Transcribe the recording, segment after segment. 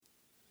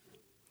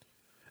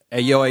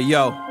Hey yo,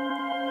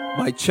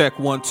 mic check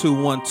 1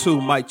 2 1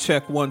 2. Mic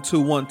check 1 2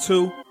 1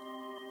 2.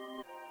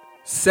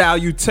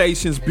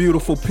 Salutations,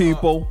 beautiful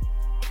people.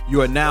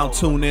 You are now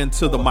tuned in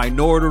to the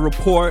Minority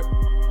Report.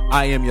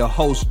 I am your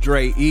host,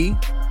 Dre E.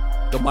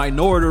 The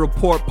Minority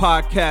Report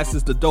podcast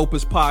is the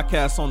dopest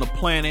podcast on the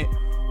planet,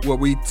 where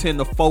we tend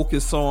to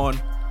focus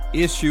on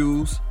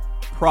issues,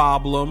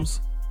 problems,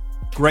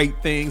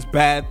 great things,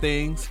 bad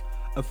things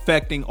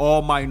affecting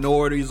all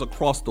minorities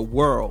across the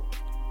world.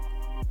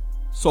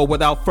 So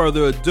without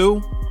further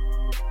ado,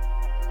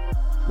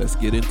 let's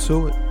get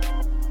into it.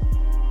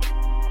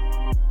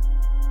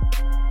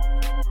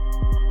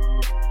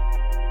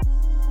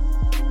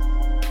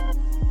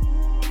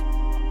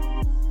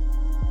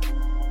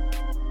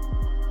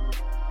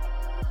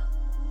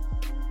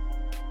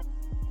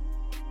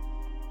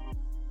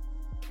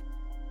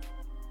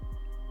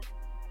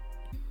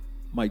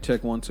 Mic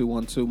check 1 2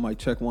 1 2. Mic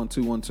check 1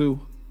 2 1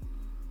 2.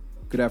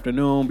 Good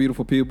afternoon,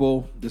 beautiful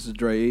people. This is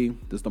Dre E.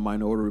 This is the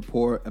Minority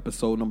Report,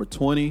 episode number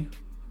 20.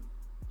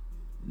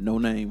 No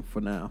name for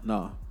now.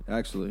 No,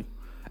 actually.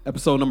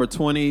 Episode number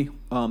 20.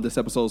 This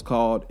episode is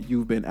called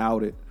You've Been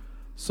Outed.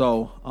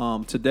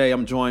 So today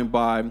I'm joined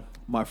by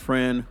my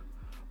friend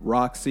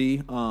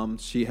Rocsi.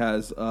 She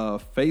has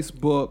a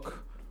Facebook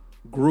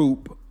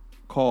group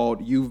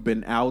called You've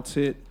Been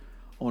Outed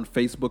on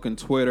Facebook and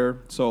Twitter.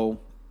 So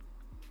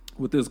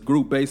what this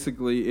group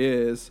basically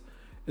is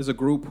a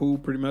group who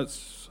pretty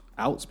much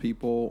outs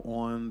people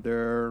on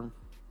their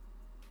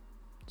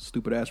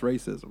stupid ass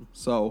racism.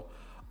 So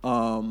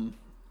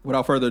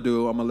without further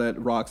ado, I'm gonna let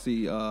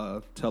Rocsi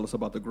tell us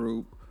about the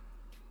group,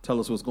 tell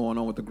us what's going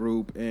on with the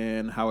group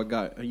and how it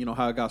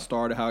got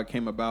started, how it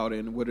came about,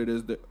 and what it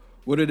is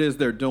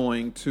they're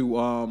doing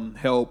to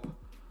help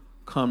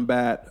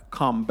combat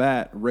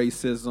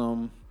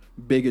racism,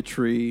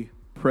 bigotry,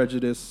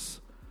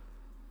 prejudice,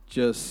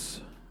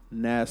 just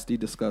nasty,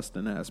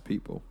 disgusting ass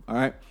people. All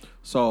right.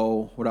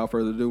 So without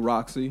further ado,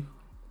 Rocsi.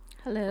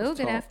 Hello.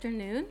 Good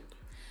afternoon.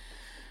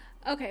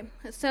 Okay.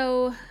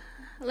 So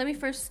let me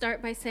first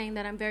start by saying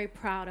that I'm very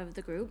proud of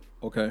the group.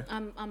 Okay.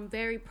 I'm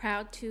very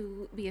proud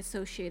to be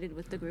associated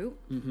with the group.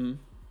 Mm-hmm.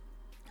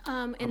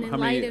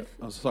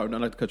 I'm sorry,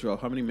 not like to cut you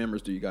off. How many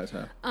members do you guys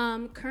have?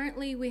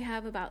 Currently we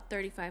have about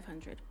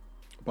 3,500.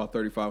 About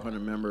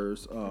 3,500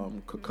 members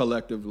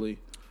collectively.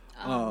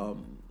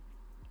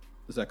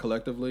 Is that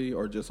collectively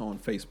or just on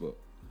Facebook?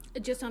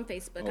 Just on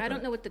Facebook. Okay. I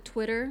don't know what the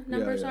Twitter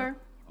numbers are.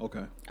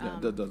 Okay,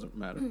 that doesn't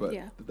matter. But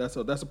that's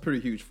a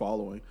pretty huge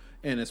following,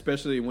 and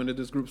especially when did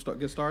this group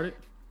get started?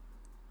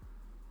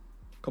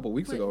 A couple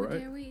weeks ago,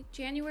 right?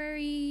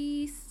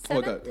 January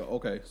 7th.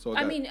 Okay. So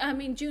I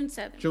mean June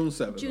 7th. June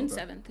 7th. June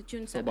 7th.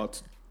 June 7th. So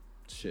about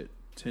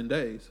 10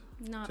 days.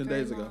 Not 10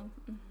 very days ago. long.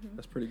 Mm-hmm.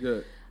 That's pretty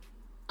good.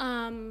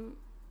 So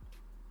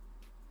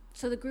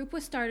the group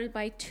was started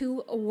by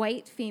two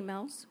white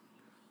females.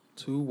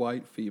 Two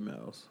white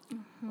females.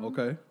 Mm-hmm.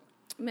 Okay.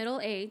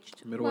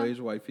 Middle-aged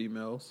white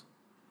females.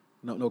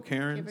 No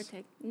Karens? Give or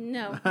take.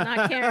 No,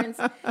 not Karens.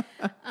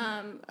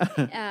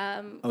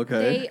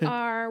 Okay.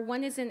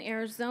 One is in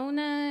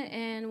Arizona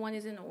and one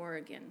is in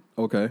Oregon.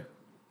 Okay.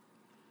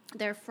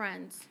 They're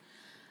friends.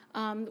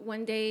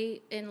 One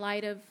day, in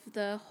light of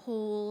the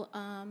whole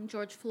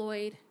George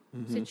Floyd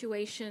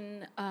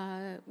situation,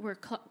 we're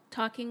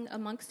talking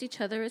amongst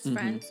each other as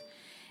friends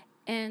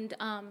and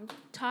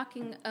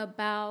talking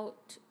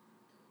about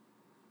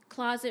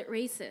closet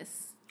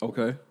racists.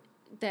 Okay.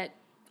 That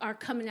are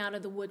coming out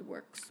of the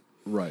woodworks.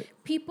 Right.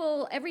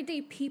 People,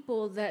 everyday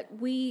people that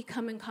we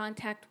come in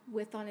contact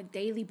with on a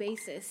daily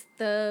basis.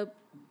 The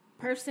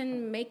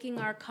person making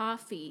our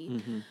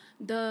coffee,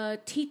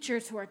 the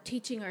teachers who are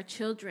teaching our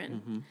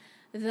children,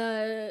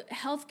 the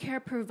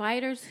healthcare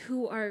providers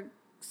who are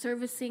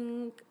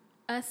servicing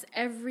us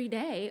every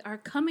day are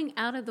coming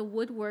out of the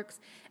woodworks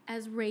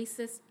as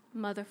racist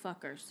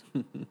motherfuckers.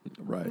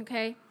 Right.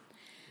 Okay?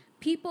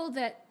 People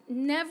that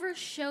never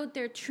showed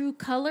their true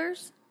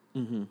colors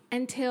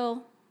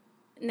until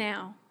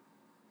now.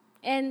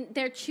 And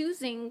they're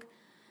choosing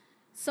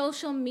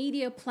social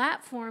media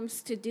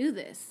platforms to do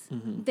this.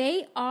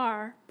 They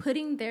are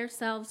putting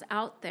themselves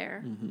out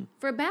there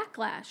for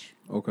backlash.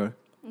 Okay?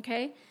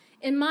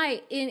 In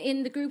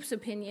the group's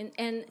opinion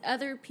and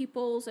other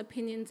people's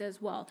opinions as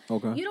well.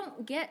 Okay. You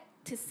don't get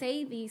to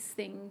say these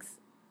things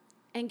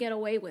and get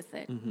away with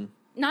it.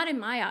 Not in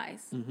my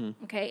eyes,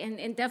 okay?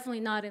 And definitely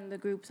not in the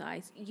group's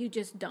eyes. You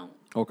just don't.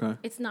 Okay.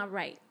 It's not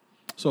right.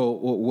 So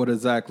what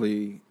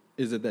exactly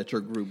is it that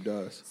your group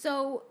does?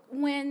 So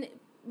and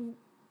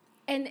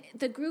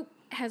the group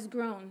has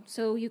grown.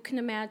 So you can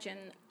imagine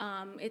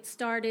it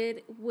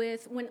started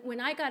with, when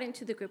I got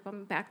into the group,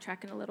 I'm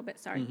backtracking a little bit,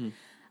 sorry.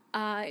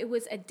 It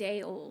was a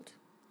day old.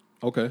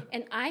 Okay.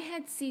 And I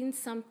had seen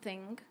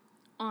something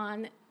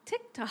on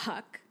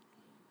TikTok,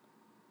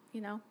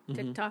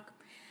 TikTok,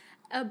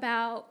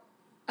 about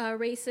a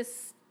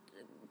racist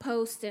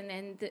post,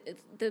 and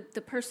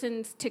the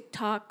person's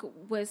TikTok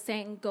was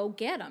saying, "Go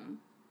get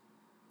them,"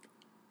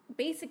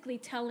 basically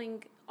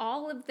telling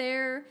all of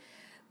their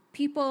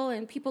people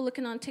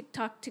looking on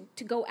TikTok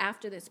to go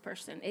after this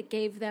person. It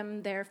gave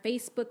them their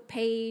Facebook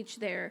page,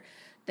 their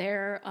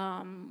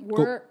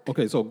work.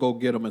 So go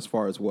get them as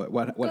far as what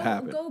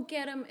happened? Go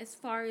get them as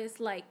far as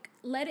like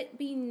let it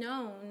be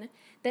known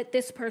that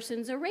this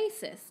person's a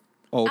racist.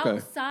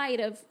 Outside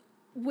of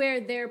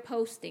where they're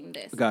posting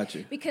this.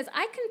 Gotcha. Because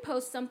I can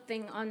post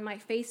something on my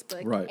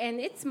Facebook, right, and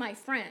it's my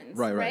friends,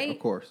 right, of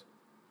course,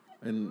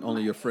 and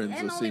only your friends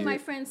and will only see my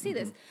it. friends see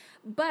this.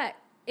 But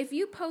if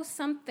you post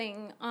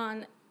something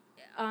on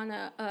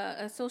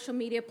a social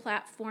media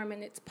platform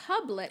and it's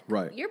public,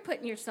 right, you're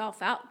putting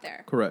yourself out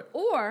there. Correct.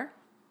 Or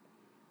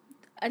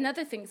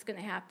another thing's going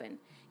to happen.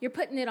 You're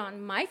putting it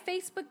on my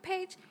Facebook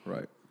page,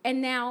 right,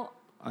 and now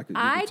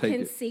I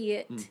can see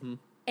it.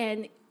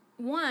 And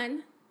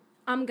one,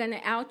 I'm going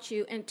to out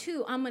you, and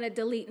two, I'm going to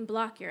delete and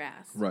block your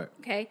ass. Right.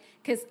 Okay?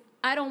 Because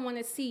I don't want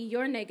to see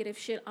your negative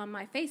shit on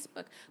my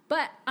Facebook.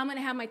 But I'm going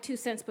to have my 2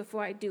 cents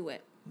before I do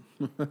it.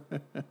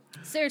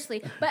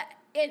 Seriously. But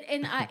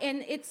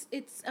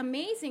it's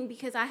amazing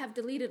because I have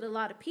deleted a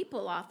lot of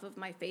people off of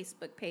my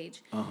Facebook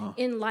page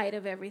in light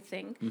of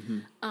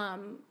everything.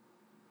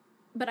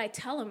 But I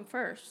tell them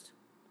first.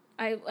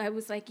 I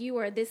was like, you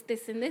are this,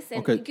 and this,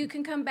 and you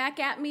can come back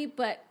at me,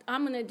 but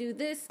I'm going to do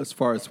this. As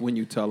far as when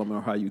you tell them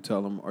or how you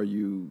tell them, are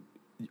you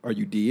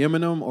DMing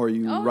them or are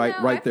you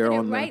right there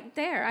on right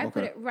there. I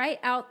put it right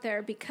out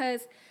there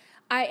because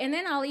and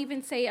then I'll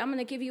even say, I'm going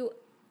to give you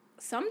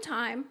some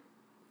time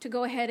to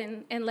go ahead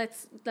and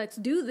let's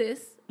do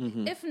this.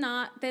 If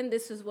not, then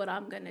this is what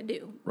I'm going to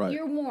do. Right.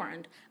 You're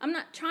warned. I'm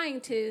not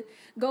trying to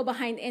go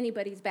behind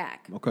anybody's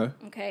back.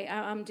 Okay.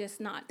 I'm just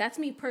not. That's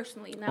me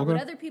personally. Now, what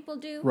other people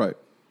do, right,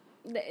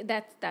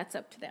 that's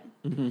up to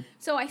them.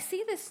 So I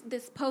see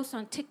this post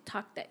on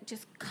TikTok that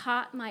just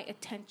caught my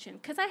attention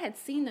because I had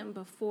seen them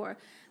before,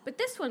 but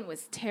this one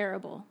was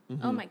terrible.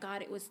 Oh my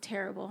God, it was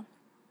terrible.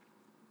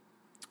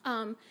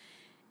 And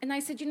I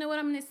said, you know what?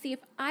 I'm going to see if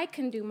I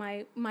can do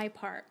my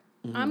part.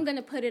 I'm going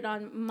to put it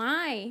on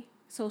my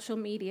social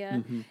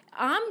media.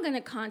 I'm going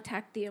to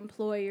contact the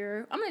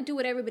employer. I'm going to do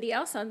what everybody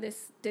else on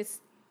this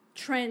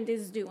trend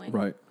is doing.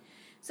 Right.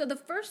 So the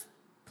first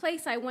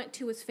place I went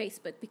to was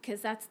Facebook because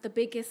that's the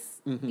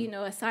biggest,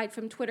 aside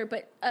from Twitter.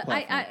 But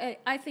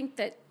I think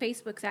that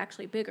Facebook's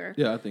actually bigger.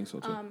 Yeah, I think so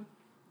too.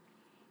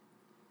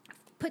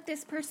 Put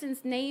this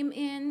person's name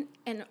in,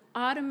 and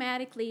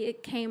automatically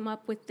it came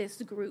up with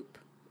this group.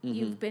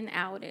 You've been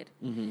outed.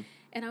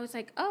 And I was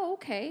like, oh,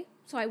 okay.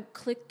 So I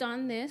clicked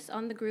on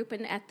the group,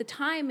 and at the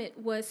time it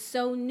was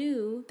so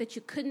new that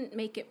you couldn't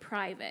make it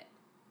private.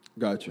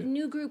 Gotcha.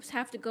 New groups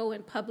have to go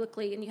in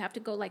publicly, and you have to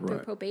go through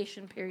a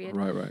probation period.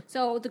 Right.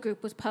 So the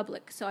group was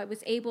public. So I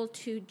was able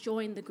to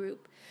join the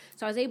group.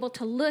 So I was able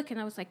to look, and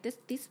I was like,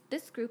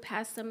 this group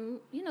has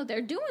some,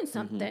 they're doing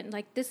something.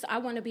 Like this, I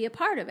want to be a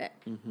part of it.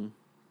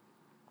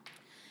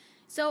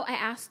 So I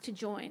asked to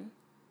join.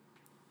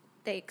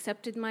 They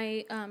accepted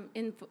my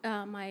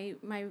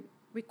my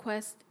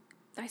request.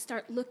 I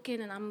start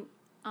looking, and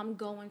I'm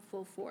going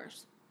full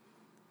force.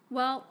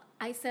 Well,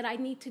 I said I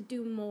need to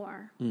do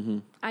more.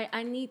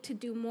 I need to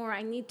do more.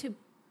 I need to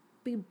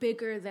be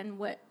bigger than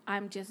what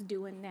I'm just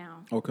doing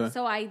now. Okay.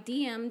 So I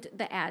DM'd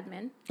the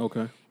admin.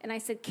 Okay. And I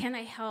said, can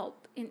I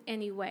help in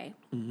any way?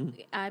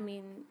 I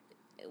mean,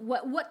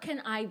 what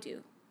can I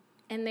do?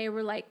 And they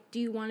were like, do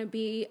you want to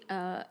be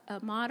a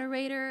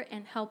moderator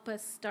and help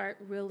us start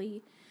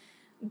really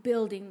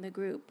building the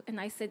group? And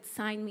I said,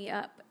 sign me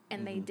up.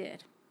 And they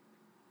did.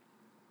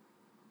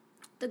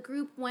 The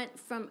group went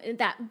from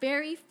that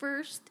very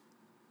first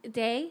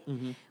day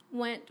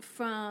went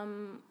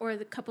from, or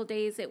the couple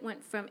days, it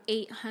went from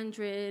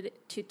 800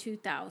 to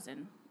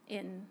 2,000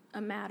 in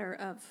a matter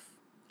of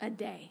a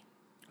day.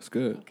 That's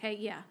good. Okay,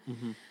 yeah.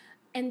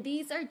 And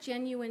these are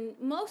genuine,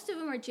 most of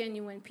them are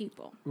genuine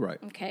people. Right.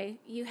 Okay,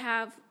 you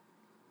have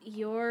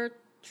your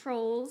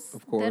trolls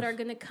of course, that are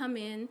going to come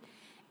in,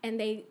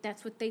 and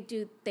that's what they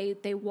do.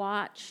 They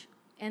watch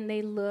and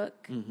they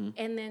look,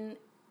 and then,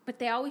 but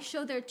they always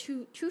show their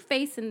true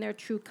face and their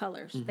true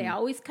colors. They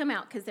always come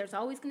out because there's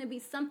always going to be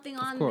something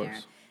on there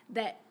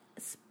that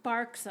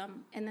sparks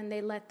them, and then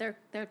they let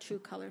their true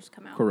colors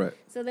come out. Correct.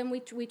 So then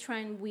we try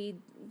and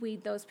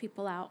weed those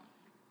people out.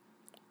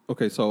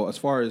 Okay, so as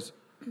far as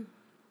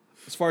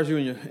you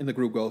in the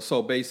group go,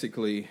 so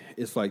basically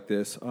it's like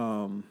this.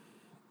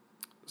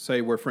 Say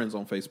we're friends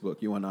on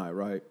Facebook, you and I,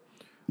 right?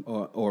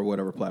 Or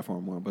whatever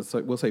platform we're on,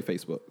 but we'll say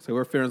Facebook. Say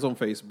we're friends on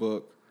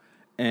Facebook,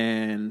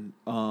 and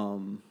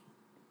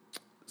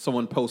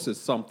someone posted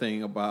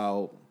something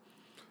about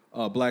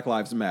Black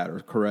Lives Matter,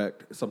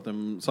 correct?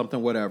 Something,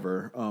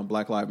 whatever.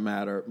 Black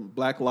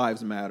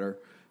Lives Matter.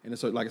 And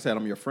so, like I said,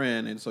 I'm your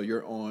friend, and so you're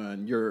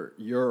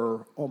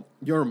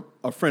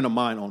a friend of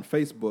mine on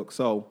Facebook.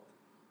 So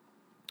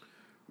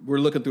we're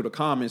looking through the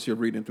comments. You're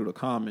reading through the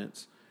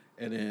comments,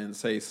 and then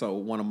so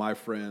one of my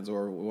friends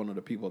or one of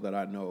the people that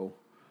I know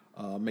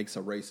makes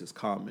a racist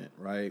comment,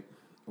 right?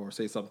 Or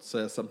says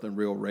something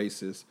real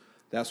racist.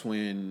 That's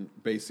when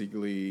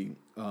basically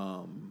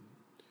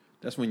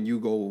that's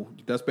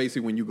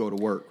basically when you go to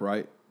work,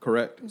 right?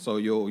 Correct. So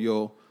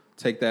you'll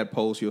take that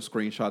post, you'll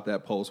screenshot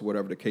that post,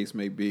 whatever the case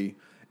may be.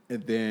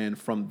 And then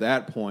from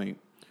that point,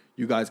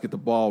 you guys get the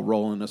ball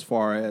rolling as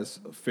far as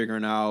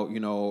figuring out, you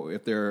know,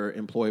 if they're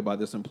employed by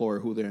this employer,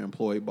 who they're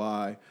employed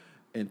by,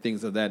 and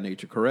things of that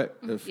nature,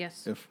 correct?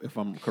 Yes. If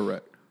I'm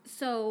correct.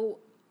 So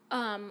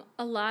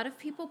a lot of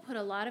people put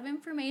a lot of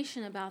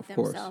information about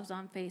themselves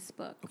on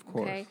Facebook. Of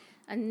course. Okay?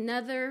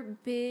 Another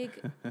big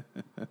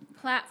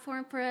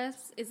platform for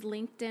us is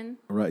LinkedIn.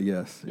 Right,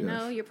 yes. You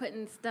know, you're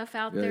putting stuff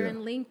out there in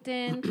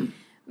LinkedIn.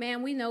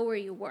 Man, we know where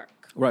you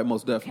work. Right,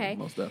 most definitely. Okay?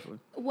 Most definitely.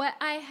 What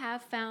I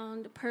have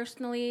found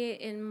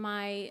personally in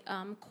my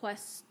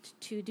quest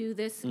to do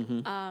this,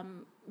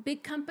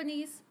 big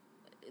companies,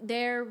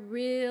 they're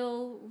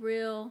real,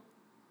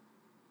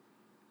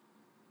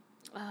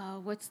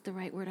 what's the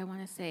right word I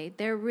want to say?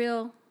 They're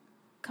real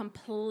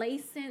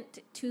complacent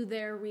to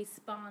their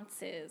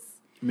responses.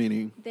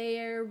 Meaning?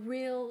 They're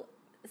real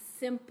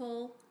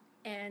simple,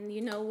 and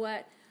you know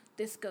what?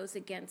 This goes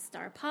against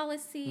our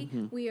policy.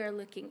 We are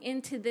looking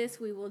into this.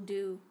 We will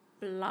do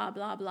blah,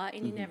 blah, blah,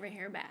 and you never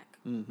hear back.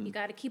 You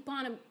got to keep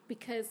on them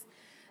because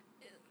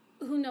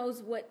who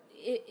knows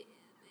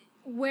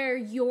where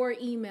your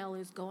email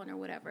is going or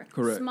whatever.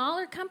 Correct.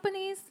 Smaller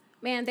companies,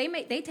 man,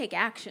 they take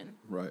action.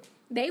 Right.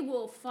 They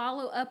will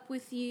follow up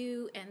with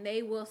you, and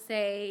they will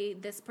say,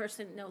 this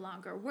person no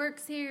longer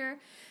works here.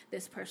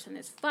 This person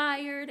is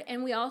fired.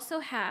 And we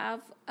also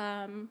have,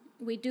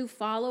 we do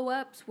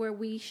follow-ups where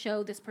we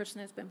show this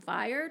person has been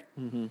fired.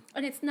 And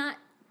it's not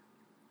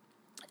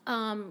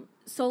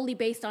solely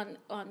based on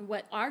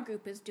what our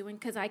group is doing,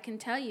 because I can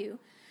tell you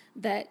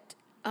that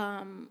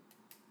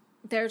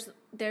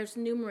there's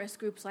numerous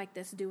groups like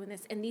this doing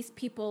this, and these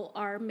people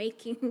are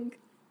making...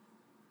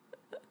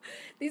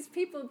 These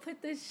people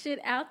put this shit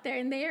out there,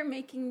 and they are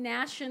making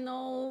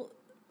national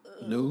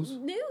news.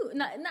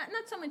 Not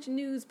so much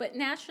news, but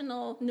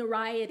national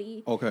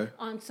notoriety. Okay.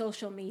 On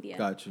social media.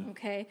 Gotcha.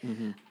 Okay.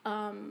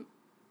 And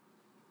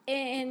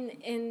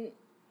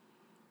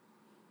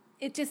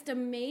it just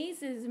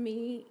amazes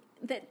me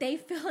that they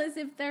feel as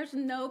if there's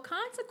no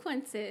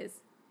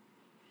consequences.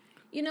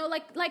 You know,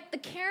 like the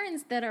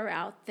Karens that are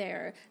out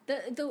there.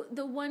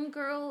 The one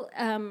girl.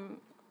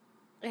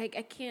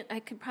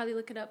 I could probably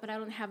look it up, but I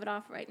don't have it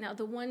off right now.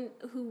 The one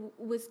who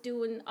was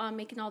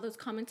making all those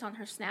comments on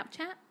her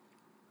Snapchat.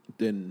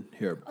 Didn't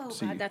hear. Oh,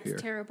 God,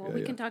 that's terrible.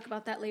 We can talk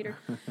about that later.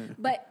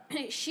 But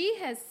she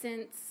has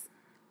since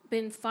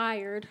been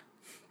fired.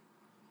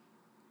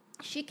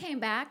 She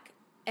came back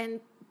and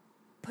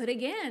put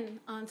again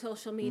on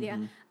social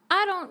media.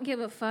 I don't give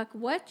a fuck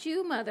what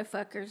you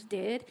motherfuckers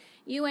did.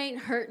 You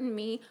ain't hurting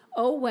me.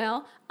 Oh,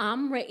 well,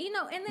 I'm ready. You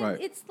know, and then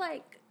it's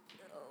like...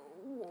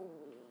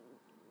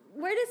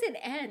 Where does it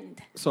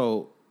end?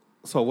 So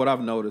what I've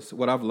noticed,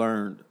 what I've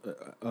learned,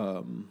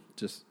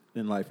 just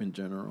in life in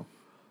general.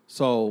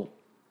 So,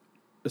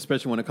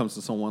 especially when it comes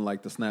to someone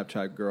like the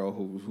Snapchat girl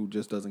who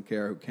just doesn't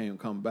care, who can't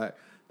come back.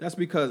 That's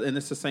because, and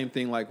it's the same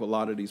thing like with a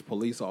lot of these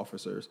police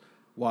officers,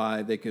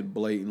 why they could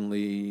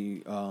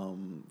blatantly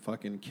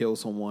fucking kill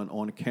someone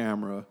on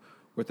camera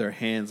with their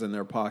hands in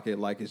their pocket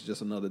like it's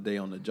just another day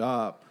on the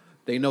job.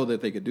 They know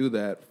that they could do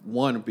that,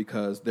 one,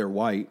 because they're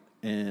white,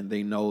 and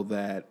they know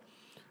that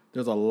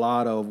there's a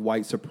lot of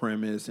white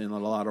supremacists and a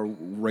lot of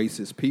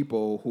racist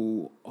people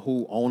who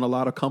own a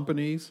lot of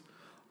companies,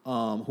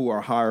 who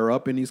are higher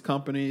up in these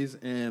companies,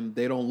 and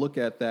they don't look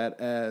at that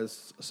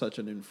as such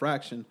an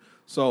infraction.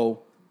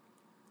 So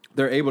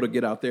they're able to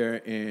get out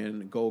there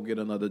and go get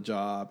another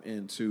job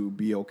and to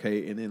be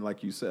okay. And then,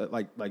 like you said,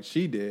 like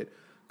she did,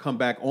 come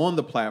back on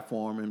the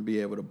platform and be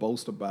able to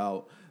boast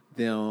about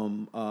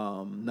them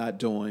not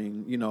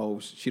doing, you know,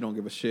 she don't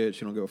give a shit,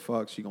 she don't give a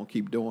fuck, she gonna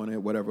keep doing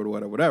it,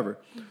 whatever.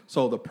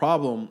 So the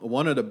problem,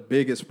 one of the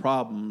biggest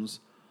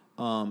problems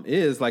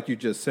is, like you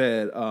just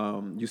said,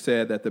 you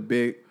said that the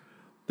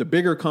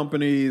bigger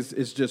companies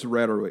is just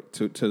rhetoric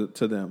to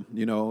them.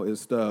 You know,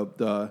 it's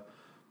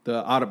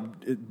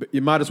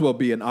it might as well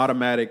be an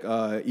automatic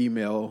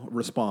email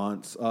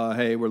response.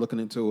 Hey, we're looking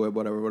into it,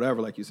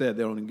 whatever. Like you said,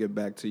 they don't even get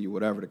back to you,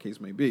 whatever the case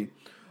may be,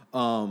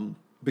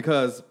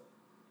 because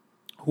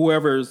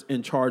whoever's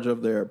in charge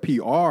of their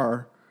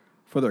PR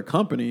for their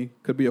company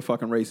could be a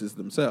fucking racist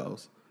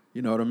themselves.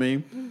 You know what I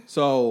mean?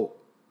 So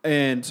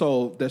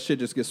that shit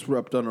just gets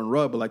swept under the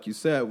rug. But like you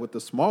said, with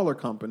the smaller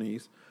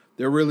companies,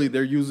 they're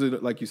usually,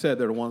 like you said,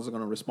 they're the ones that are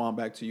going to respond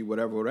back to you,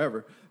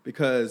 whatever,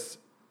 because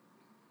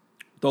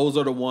those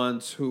are the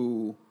ones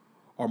who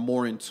are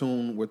more in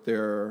tune with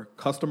their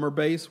customer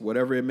base,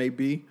 whatever it may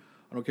be.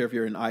 I don't care if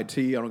you're in IT.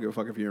 I don't give a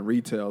fuck if you're in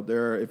retail.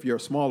 If you're a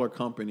smaller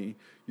company,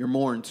 you're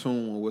more in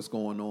tune with what's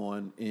going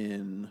on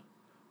in,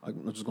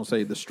 I'm just going to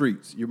say, the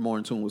streets. You're more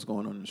in tune with what's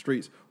going on in the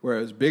streets.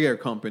 Whereas bigger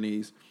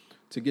companies,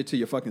 to get to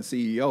your fucking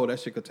CEO, that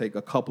shit could take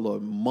a couple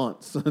of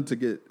months to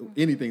get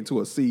anything to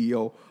a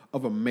CEO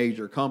of a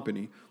major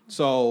company.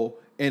 So,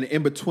 and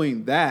in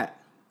between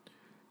that,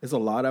 there's a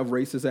lot of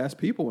racist-ass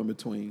people in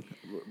between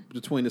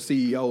the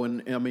CEO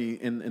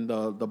and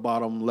the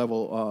bottom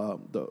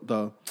level,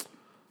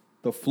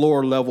 the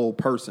floor level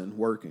person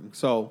working.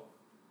 So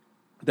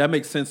that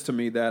makes sense to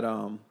me that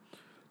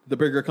the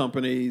bigger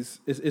companies,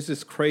 it's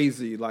just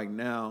crazy. Like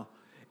now,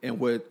 and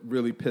what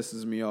really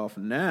pisses me off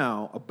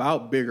now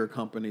about bigger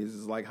companies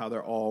is like how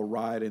they're all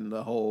riding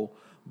the whole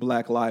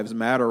Black Lives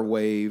Matter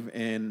wave,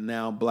 and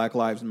now Black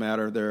Lives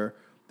Matter,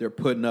 they're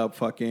putting up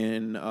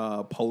fucking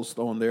posts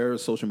on their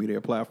social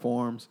media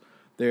platforms.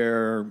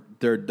 They're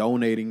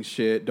donating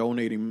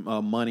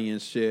money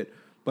and shit.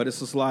 But it's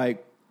just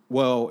like,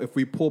 well, if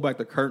we pull back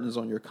the curtains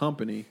on your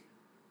company,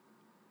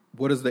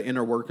 what is the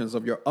inner workings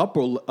of your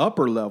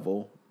upper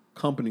level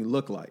company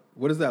look like?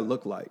 What does that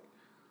look like?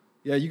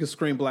 Yeah, you can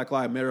scream Black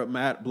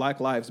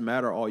Lives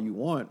Matter all you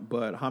want,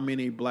 but how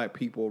many black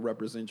people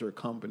represent your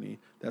company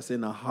that's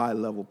in a high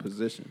level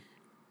position?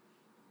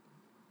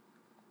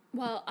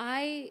 Well,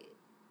 I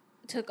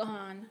took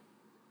on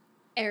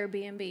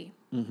Airbnb,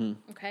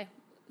 okay,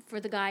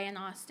 for the guy in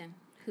Austin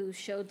who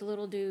showed the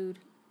little dude,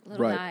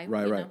 guy.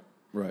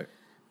 Right.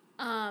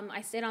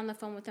 I stayed on the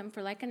phone with him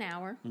for like an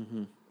hour.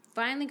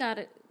 Finally got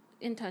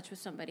in touch with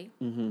somebody.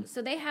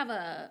 So they have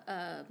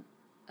a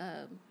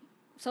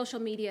social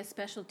media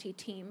specialty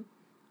team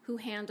who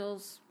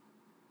handles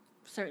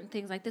certain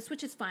things like this,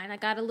 which is fine. I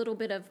got a little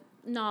bit of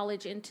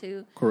knowledge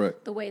into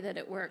the way that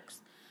it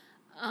works.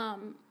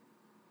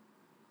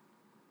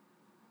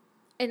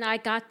 And I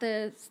got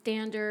the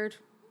standard,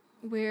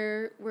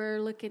 we're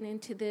looking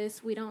into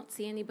this. We don't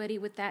see anybody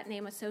with that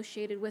name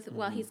associated with it.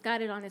 Well, he's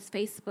got it on his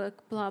Facebook,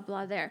 blah,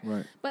 blah, there.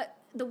 Right. But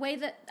the way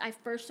that I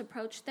first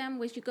approached them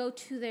was you go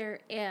to their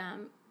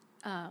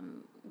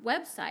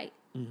website,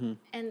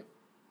 and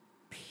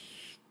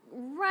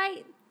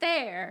right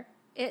there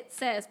it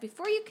says,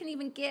 before you can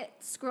even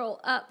scroll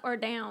up or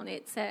down,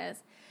 it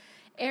says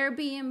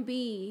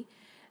Airbnb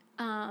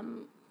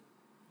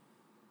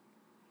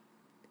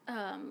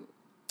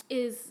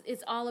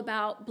is all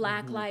about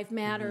Black Lives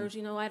Matters.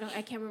 You know, I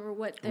can't remember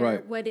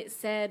what it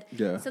said.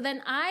 Yeah. So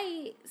then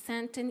I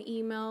sent an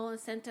email,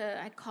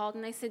 I called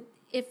and I said,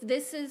 if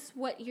this is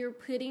what you're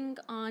putting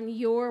on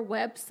your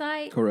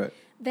website,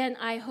 then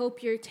I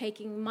hope you're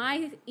taking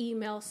my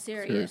email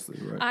seriously.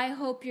 Right. I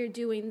hope you're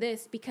doing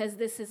this because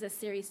this is a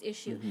serious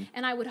issue.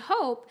 And I would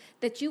hope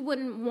that you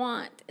wouldn't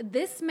want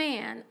this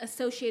man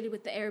associated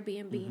with the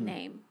Airbnb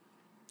name.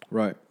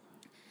 Right.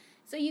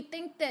 So you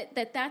think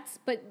that's,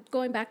 but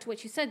going back to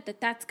what you said,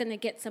 that's going to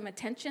get some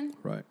attention?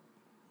 Right.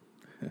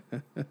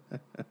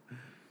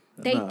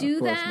 They do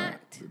that.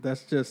 Not.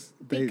 That's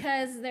just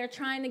because they're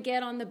trying to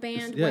get on the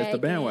bandwagon. It's the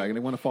bandwagon. They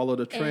want to follow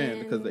the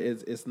trend because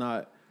it's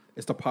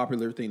the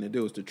popular thing to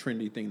do. It's the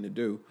trendy thing to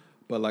do.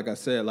 But like I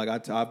said,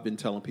 I've been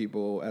telling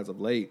people as of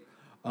late,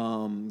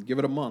 give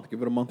it a month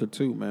or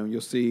two, man.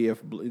 You'll see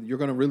if you're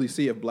going to really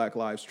see if Black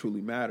lives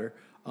truly matter.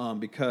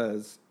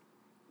 Because,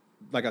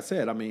 like I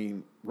said, I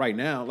mean, right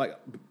now, like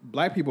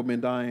black people have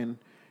been dying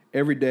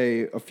every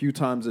day, a few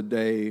times a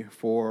day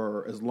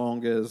for as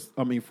long as,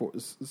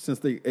 since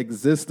the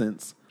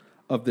existence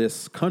of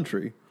this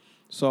country.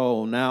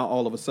 So now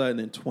all of a sudden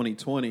in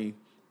 2020,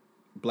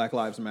 Black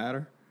Lives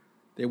Matter.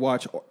 They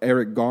watch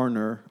Eric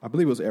Garner, I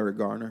believe it was Eric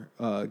Garner,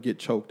 get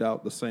choked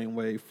out the same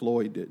way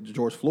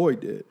George Floyd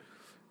did.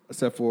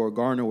 Except for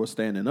Garner was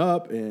standing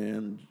up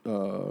and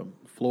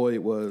Floyd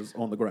was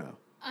on the ground.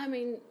 I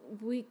mean,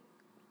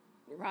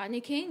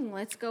 Rodney King,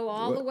 let's go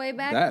all the way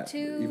back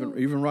to...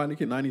 Even Rodney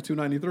King, 92,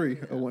 93,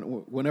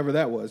 whenever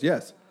that was,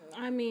 yes.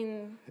 I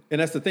mean... And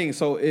that's the thing.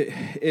 So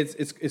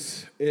it's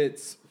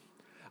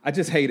I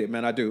just hate it,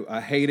 man. I do.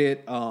 I hate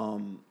it.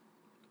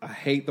 I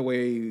hate the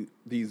way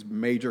these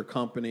major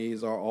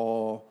companies are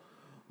all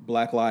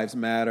Black Lives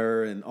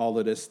Matter and all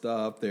of this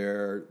stuff.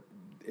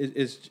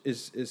 It's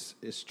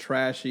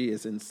trashy.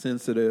 It's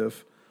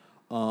insensitive.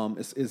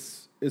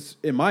 It's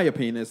in my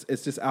opinion,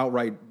 it's just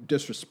outright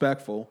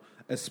disrespectful,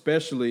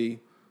 especially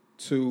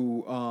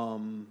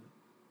to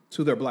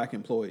their black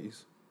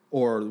employees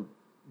or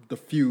the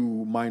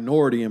few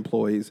minority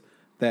employees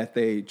that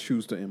they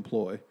choose to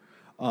employ.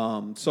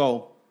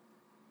 So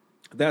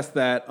that's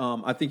that.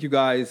 I think you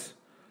guys,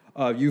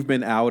 you've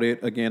been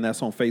outed. Again,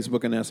 that's on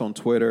Facebook and that's on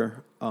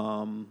Twitter.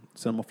 Send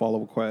them a follow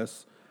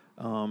request.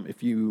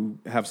 If you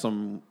have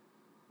some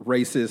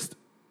racist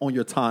on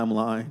your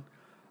timeline,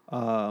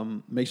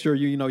 make sure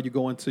you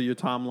go into your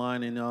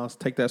timeline and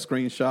take that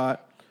screenshot,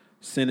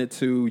 send it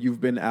to You've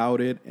Been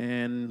Outed,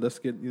 and let's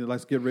get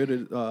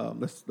rid of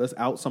let's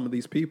out some of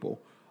these people.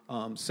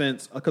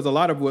 Because a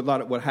lot of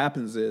what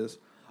happens is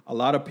a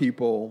lot of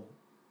people,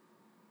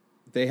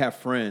 they have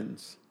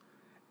friends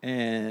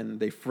and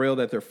they feel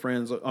that their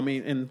friends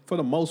and for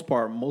the most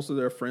part, most of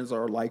their friends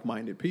are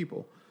like-minded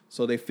people.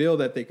 So they feel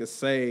that they could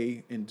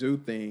say and do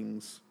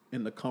things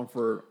in the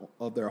comfort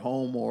of their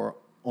home or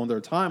on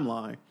their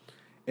timeline,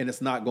 and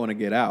it's not going to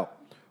get out.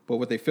 But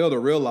what they fail to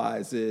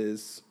realize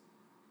is,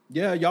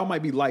 yeah, y'all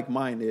might be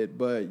like-minded,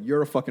 but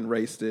you're a fucking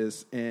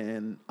racist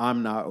and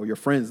I'm not, or your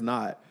friend's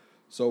not.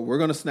 So we're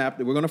going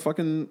to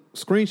fucking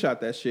screenshot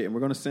that shit and we're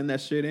going to send that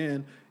shit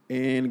in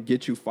and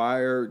get you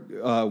fired,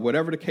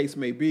 whatever the case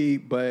may be.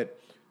 But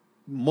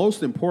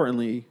most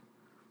importantly,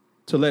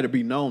 to let it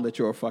be known that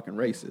you're a fucking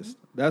racist.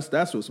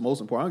 That's what's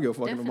most important. I don't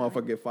give a fuck if a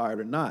motherfucker get fired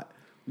or not,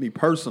 me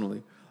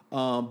personally.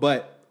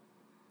 But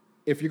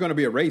if you're going to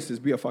be a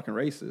racist, be a fucking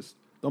racist.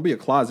 Don't be a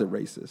closet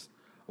racist.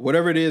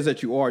 Whatever it is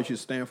that you are, you should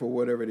stand for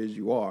whatever it is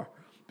you are.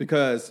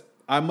 Because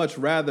I much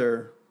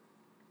rather,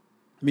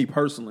 me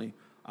personally,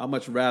 I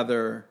much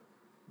rather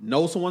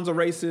know someone's a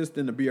racist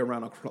than to be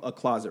around a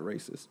closet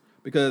racist.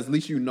 Because at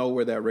least you know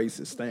where that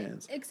racist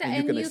stands. Exactly.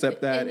 And you can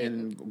accept that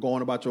and go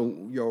on about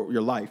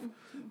your life.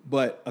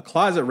 But a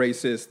closet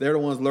racist, they're the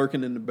ones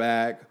lurking in the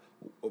back,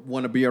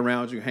 want to be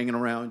around you, hanging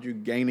around you,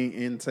 gaining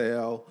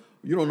intel.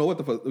 You don't know what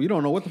the fuck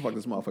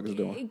this motherfucker's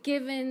doing.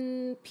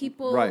 Giving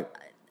people right.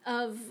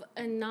 of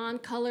a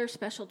non-color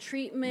special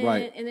treatment.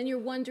 Right. And then you're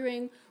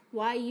wondering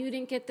why you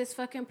didn't get this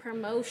fucking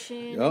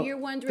promotion. Yep, You're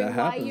wondering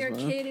why your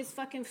kid is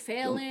fucking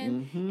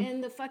failing. Mm-hmm.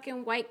 And the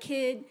fucking white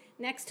kid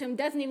next to him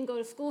doesn't even go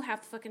to school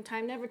half the fucking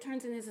time, never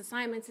turns in his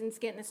assignments, and is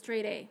getting a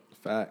straight A.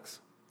 Facts.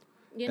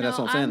 You and know, that's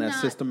what I'm saying.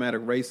 That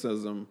systematic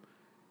racism,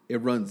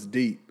 it runs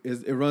deep.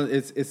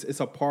 It's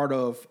a part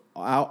of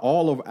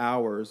all of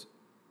ours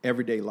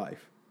everyday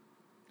life.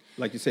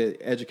 Like you said,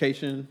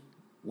 education,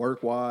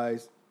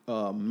 work-wise,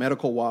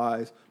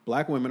 medical-wise.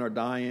 Black women are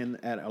dying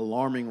at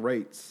alarming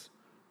rates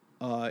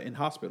in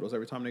hospitals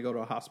every time they go to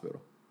a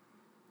hospital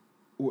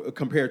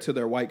compared to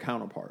their white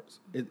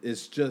counterparts.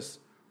 It's just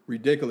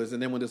ridiculous.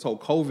 And then with this whole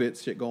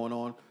COVID shit going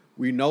on,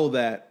 we know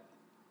that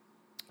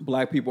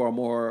black people are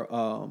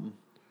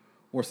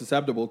more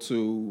susceptible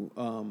to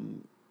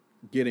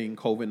getting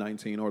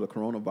COVID-19 or the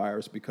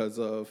coronavirus because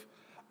of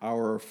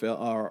our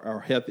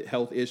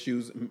health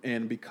issues,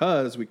 and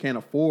because we can't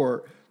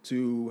afford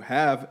to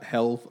have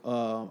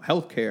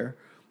health care.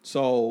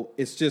 So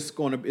it's just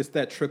it's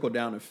that trickle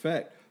down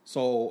effect.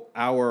 So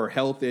our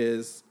health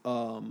is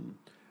a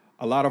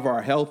lot of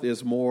our health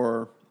is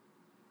worse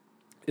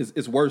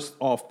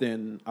off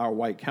than our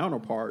white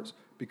counterparts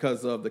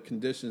because of the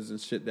conditions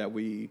and shit that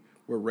we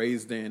were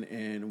raised in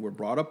and we're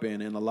brought up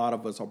in. And a lot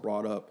of us are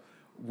brought up,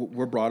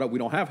 we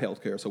don't have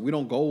health care. So we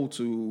don't go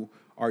to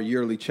our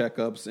yearly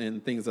checkups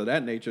and things of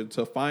that nature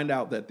to find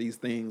out that these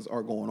things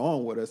are going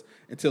on with us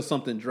until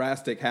something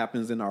drastic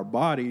happens in our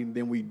body.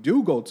 Then we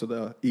do go to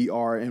the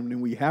ER and then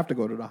we have to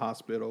go to the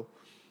hospital.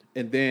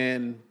 And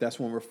then that's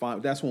when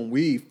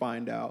we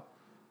find out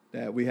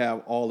that we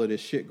have all of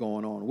this shit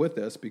going on with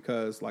us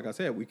because, like I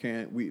said,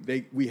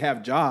 we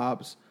have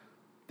jobs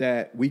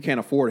that we can't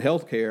afford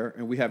health care,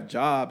 and we have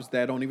jobs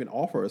that don't even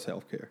offer us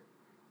health care.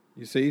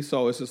 You see?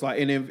 So it's just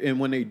like, and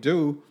when they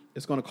do,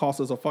 it's going to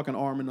cost us a fucking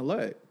arm and a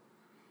leg.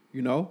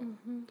 You know?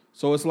 Mm-hmm.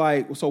 So it's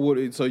like, you're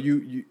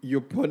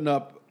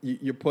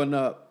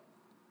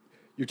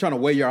trying to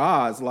weigh your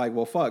odds like,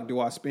 well, fuck, do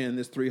I spend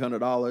this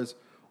 $300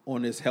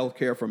 on this health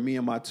care for me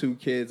and my 2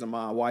 kids and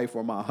my wife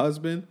or my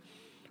husband?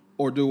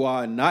 Or do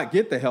I not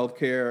get the health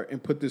care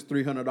and put this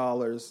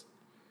 $300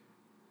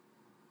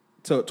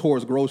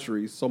 towards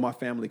groceries so my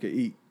family could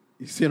eat?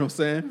 You see what I'm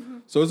saying? Mm-hmm.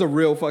 So it's a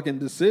real fucking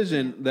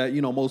decision that,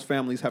 most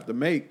families have to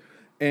make.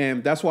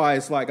 And that's why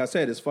it's like I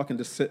said,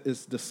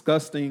 it's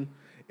disgusting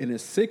and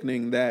it's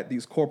sickening that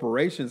these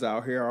corporations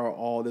out here are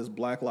all this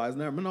Black Lives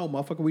Matter. No,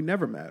 motherfucker, we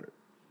never mattered.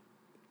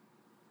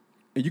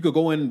 And you could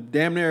go in,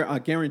 damn near, I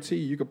guarantee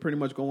you could pretty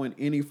much go in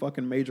any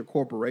fucking major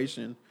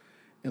corporation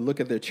and look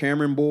at their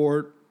chairman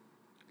board,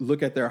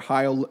 look at their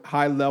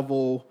high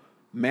level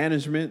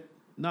management.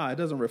 Nah, it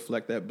doesn't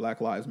reflect that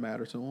Black Lives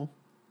Matter to them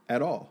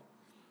at all.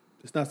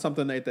 It's not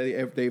something that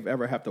they've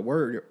ever have to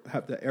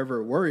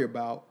worry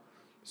about.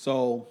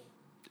 So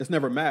it's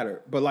never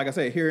mattered. But like I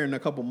said, here in a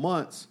couple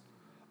months,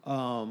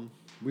 we're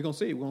gonna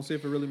see. We're gonna see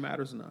if it really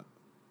matters or not.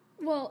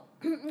 Well,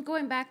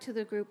 going back to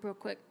the group real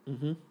quick.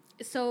 Mm-hmm.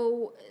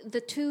 So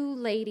the 2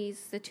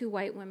 ladies, the 2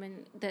 white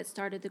women that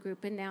started the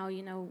group, and now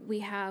we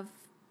have,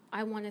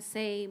 I want to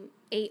say,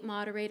 8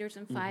 moderators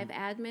and 5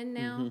 admin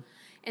now. Mm-hmm.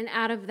 And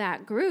out of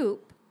that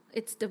group,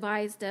 it's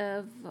devised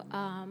of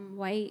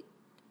white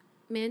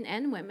men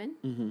and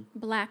women,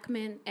 Black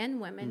men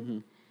and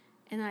women.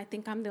 And I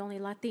think I'm the only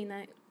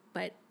Latina,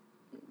 but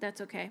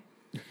that's okay.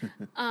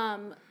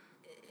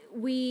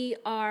 We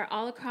are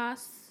all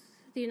across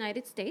the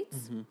United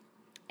States,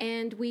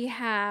 and we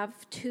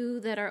have 2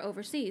 that are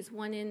overseas,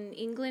 one in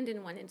England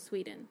and one in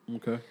Sweden.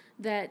 Okay.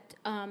 That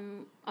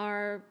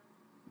are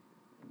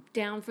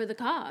down for the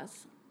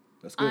cause.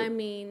 That's good. I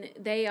mean,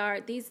 they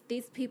are these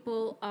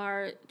people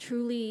are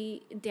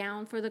truly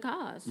down for the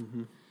cause.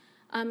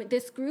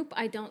 This group,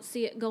 I don't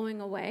see it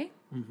going away.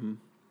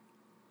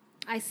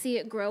 I see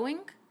it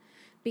growing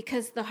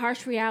because the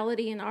harsh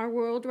reality in our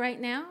world right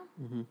now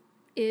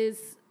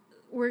is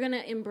we're going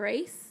to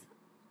embrace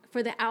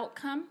for the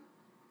outcome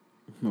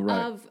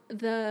of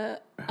the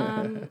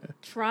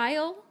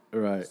trial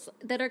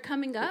that are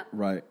coming up.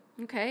 Right.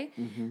 Okay.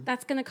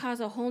 That's going to cause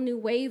a whole new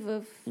wave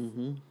of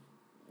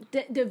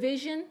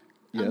division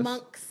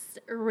amongst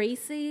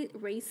races.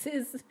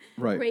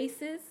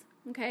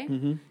 Okay.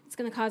 It's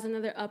going to cause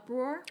another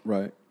uproar.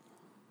 Right.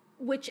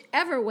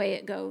 Whichever way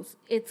it goes,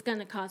 it's going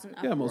to cause an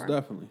uproar. Yeah, most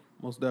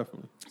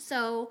definitely.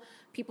 So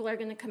people are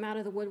going to come out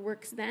of the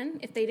woodworks then.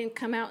 If they didn't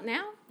come out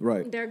now,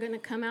 they're going to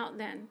come out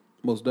then.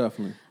 Most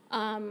definitely.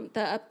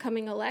 The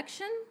upcoming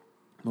election.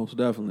 Most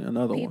definitely.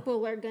 Another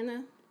people are going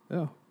to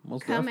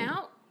most come definitely.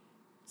 out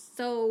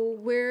So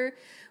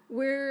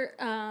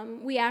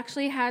we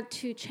actually had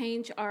to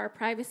change our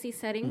privacy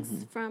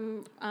settings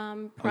from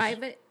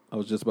private. I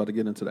was just about to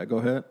get into that. Go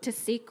ahead. To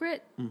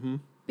secret,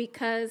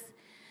 because,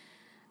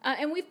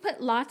 and we've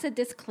put lots of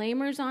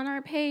disclaimers on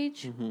our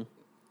page,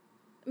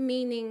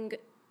 meaning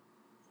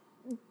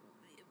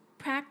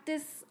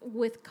practice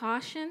with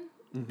caution,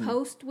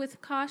 post with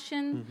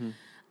caution,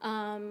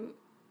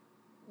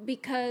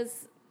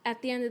 because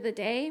at the end of the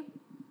day,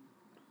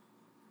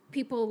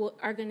 people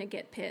are going to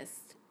get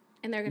pissed.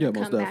 And they're going to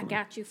come back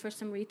at you for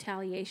some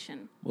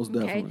retaliation. Most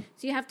definitely.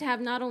 So you have to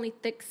have not only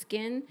thick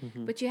skin,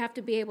 but you have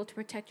to be able to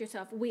protect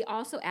yourself. We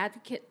also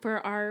advocate for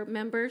our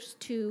members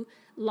to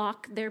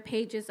lock their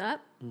pages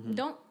up.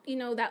 Don't,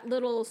 that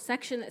little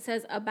section that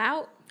says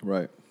about.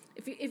 Right.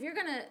 If you're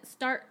going to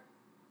start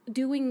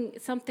doing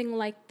something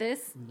like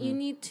this, you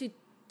need to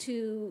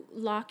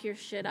lock your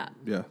shit up.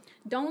 Yeah.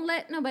 Don't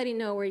let nobody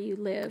know where you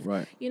live.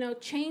 Right.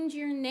 Change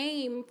your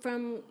name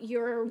from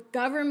your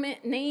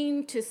government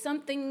name to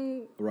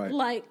something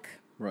like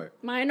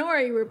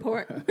Minority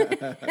Report.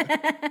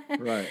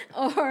 Right.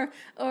 Or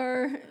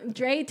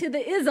Dre to the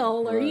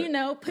Izzle, or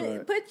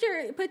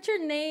put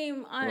your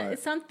name on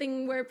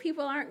something where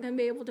people aren't going to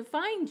be able to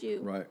find you.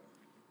 Right.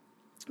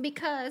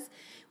 Because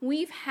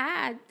we've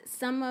had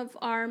some of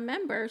our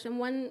members, and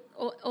one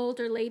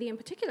older lady in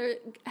particular,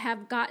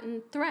 have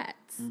gotten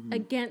threats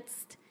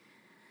against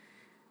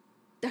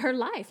her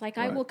life. Like,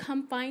 I will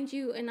come find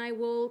you and I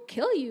will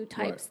kill you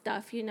type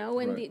stuff,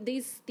 and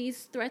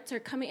these threats are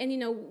coming.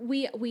 And,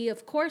 we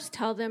of course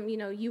tell them,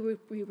 you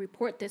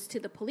report this to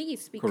the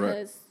police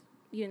because,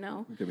 You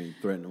can be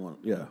threatened.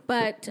 Yeah.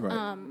 But,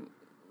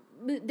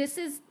 this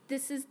is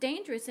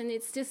dangerous, and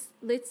it's just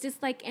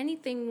like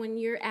anything when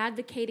you're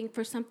advocating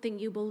for something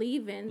you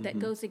believe in that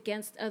goes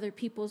against other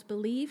people's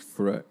beliefs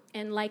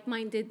and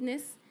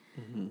like-mindedness.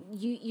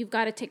 You've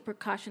got to take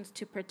precautions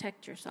to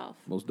protect yourself.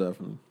 Most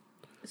definitely.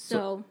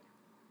 So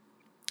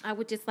I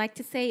would just like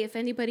to say, if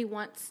anybody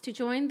wants to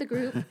join the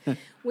group,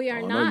 we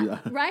are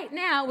not right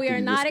now. We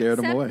are not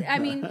accept. I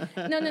mean,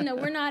 no,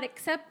 we're not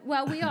accept.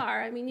 Well, we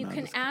are. I mean, you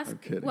can ask.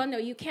 Well, no,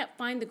 you can't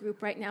find the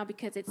group right now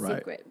because it's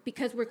secret.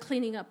 Because we're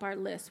cleaning up our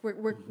list.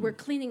 We're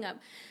cleaning up.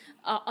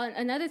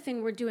 Another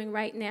thing we're doing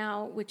right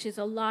now, which is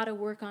a lot of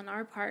work on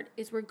our part,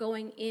 is we're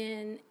going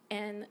in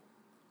and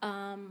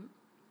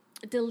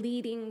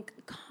deleting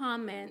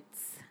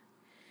comments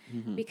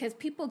because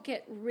people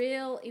get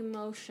real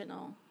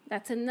emotional.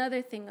 That's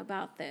another thing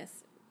about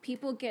this.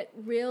 People get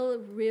real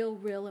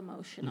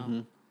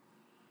emotional.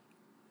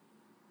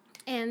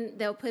 And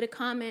they'll put a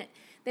comment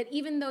that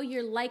even though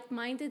you're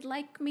like-minded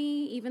like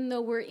me, even though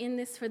we're in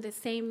this for the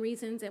same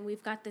reasons and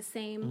we've got the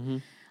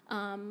same,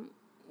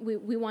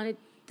 we wanted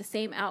the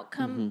same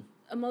outcome,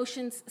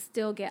 emotions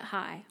still get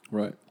high.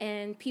 Right.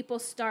 And people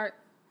start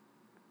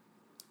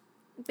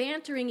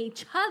bantering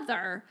each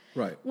other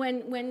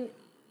when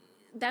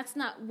that's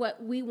not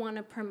what we want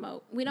to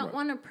promote. We don't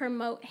want to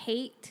promote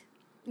hate.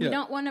 We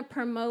don't want to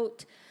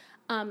promote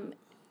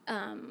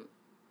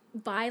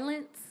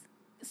violence.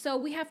 So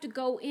we have to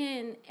go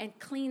in and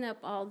clean up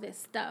all this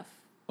stuff.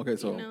 Okay,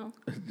 so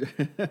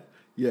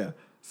yeah.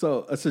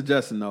 So a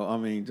suggestion, though. I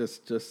mean,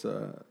 just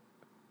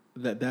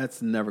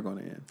that's never going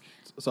to end.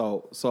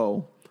 So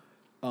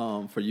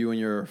for you and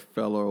your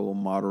fellow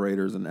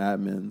moderators and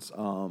admins,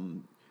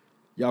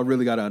 y'all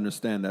really got to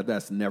understand that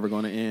that's never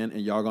going to end,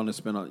 and y'all are going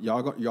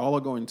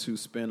to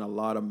spend a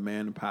lot of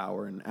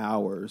manpower and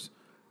hours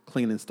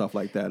cleaning stuff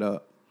like that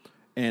up,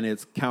 and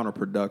it's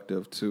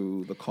counterproductive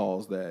to the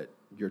cause that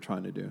you're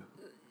trying to do.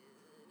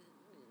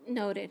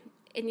 Noted.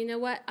 And you know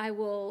what? I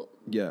will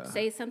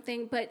say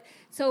something. But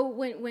so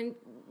when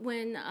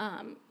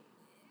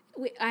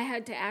I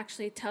had to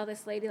actually tell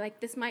this lady, like,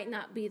 this might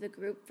not be the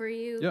group for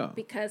you,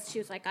 because she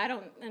was like, I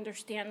don't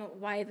understand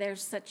why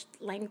there's such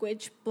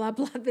language, blah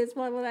blah this,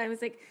 blah blah. I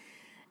was like,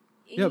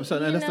 and that's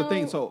the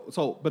thing.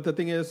 But the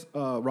thing is,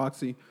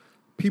 Rocsi,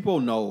 people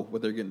know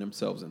what they're getting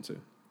themselves into.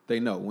 They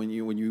know when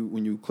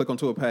you click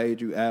onto a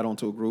page, you add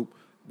onto a group.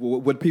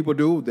 What people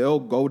do, they'll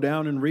go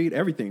down and read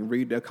everything,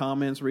 read their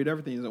comments, read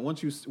everything. And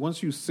once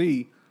you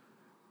see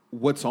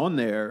what's on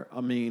there,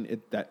 I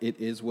mean, it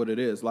is what it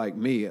is. Like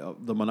me,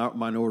 the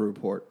Minority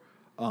Report,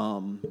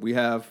 we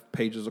have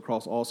pages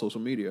across all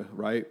social media,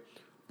 right?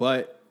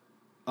 But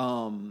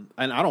and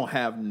I don't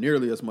have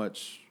nearly as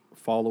much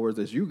followers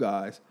as you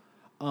guys,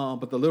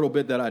 but the little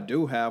bit that I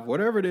do have,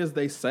 whatever it is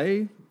they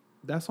say,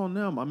 that's on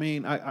them. I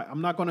mean,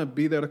 I'm not going to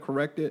be there to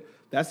correct it.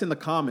 That's in the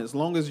comments. As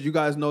long as you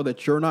guys know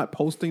that you're not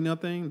posting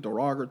nothing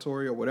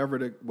derogatory or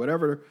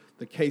whatever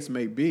the case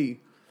may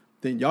be,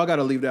 then y'all got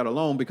to leave that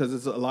alone, because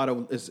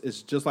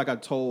it's just like I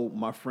told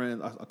my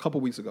friend a couple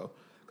weeks ago,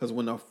 because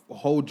when the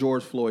whole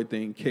George Floyd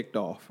thing kicked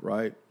off,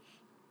 right?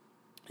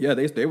 Yeah,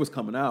 they was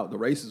coming out. The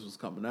racists was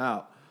coming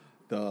out.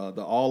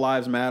 The All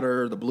Lives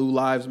Matter, the Blue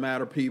Lives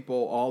Matter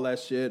people, all that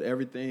shit,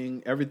 any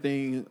and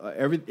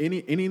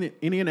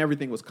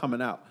everything was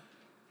coming out.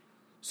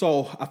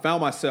 So I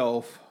found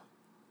myself,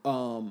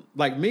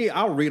 like me,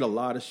 I'll read a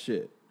lot of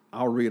shit,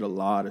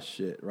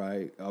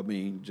 right? I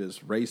mean,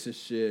 just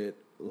racist shit,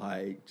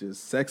 like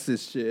just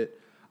sexist shit.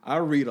 I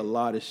read a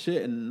lot of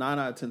shit, and 9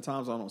 out of 10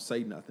 times I don't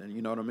say nothing.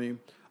 You know what I mean?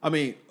 I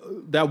mean,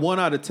 that 1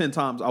 out of 10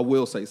 times I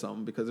will say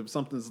something, because if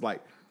something's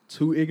like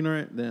too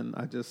ignorant, then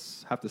I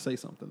just have to say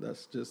something.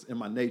 That's just in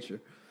my nature.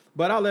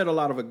 But I let a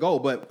lot of it go.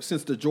 But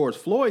since the George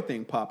Floyd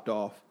thing popped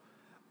off,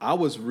 I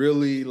was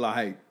really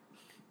like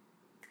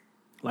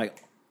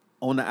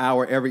on the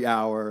hour, every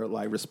hour,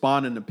 like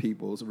responding to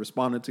people,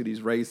 responding to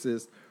these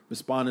racists,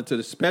 responding to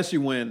especially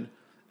when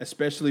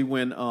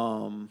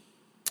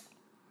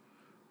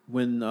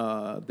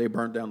they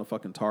burned down the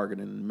fucking Target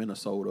in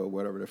Minnesota or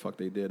whatever the fuck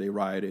they did. They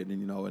rioted,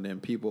 and and then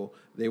people,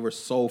 they were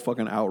so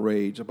fucking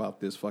outraged about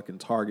this fucking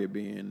Target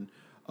being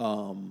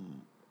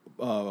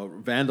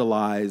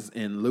vandalized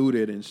and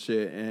looted and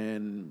shit,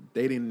 and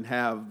they didn't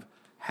have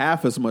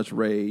half as much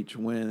rage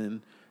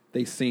when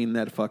they seen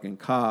that fucking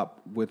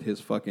cop with his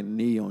fucking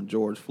knee on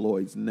George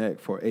Floyd's neck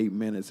for 8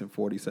 minutes and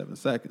 47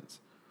 seconds.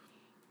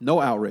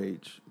 No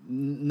outrage.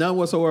 None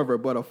whatsoever,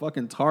 but a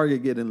fucking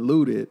Target getting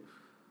looted.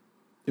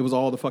 It was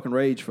all the fucking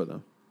rage for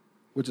them,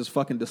 which is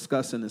fucking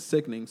disgusting and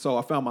sickening. So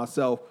I found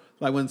myself,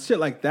 like, when shit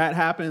like that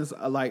happens,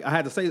 I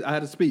had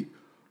to speak.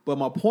 But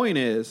my point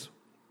is,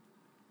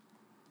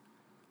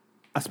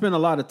 I spend a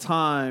lot of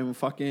time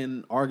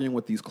fucking arguing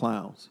with these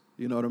clowns.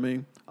 You know what I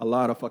mean? A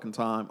lot of fucking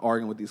time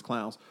arguing with these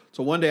clowns.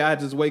 So one day I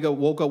just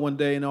woke up one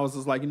day and I was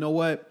just like, you know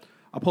what?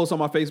 I post on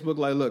my Facebook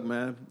like, look,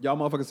 man, y'all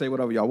motherfuckers say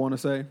whatever y'all want to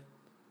say.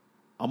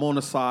 I'm on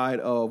the side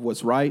of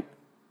what's right.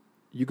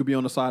 You could be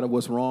on the side of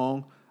what's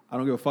wrong. I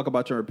don't give a fuck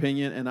about your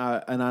opinion. And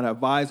I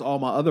advise all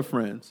my other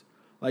friends,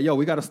 like, yo,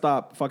 we got to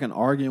stop fucking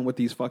arguing with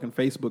these fucking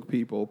Facebook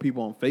people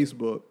on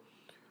Facebook,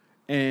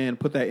 and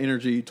put that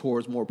energy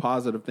towards more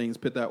positive things.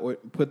 Put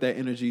that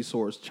energy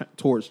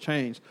towards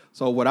change.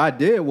 So what I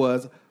did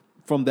was,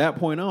 from that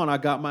point on, I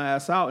got my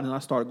ass out and I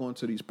started going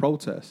to these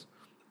protests.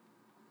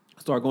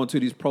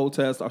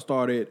 I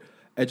started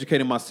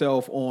educating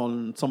myself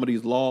on some of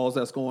these laws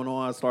that's going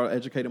on. I started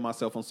educating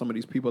myself on some of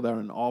these people that are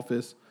in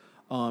office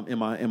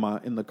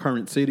in the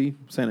current city,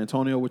 San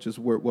Antonio, which is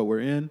what we're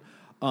in.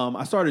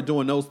 I started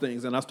doing those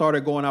things, and I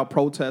started going out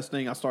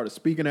protesting. I started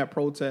speaking at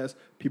protests.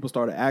 People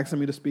started asking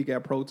me to speak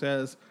at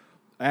protests,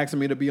 asking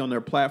me to be on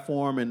their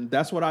platform, and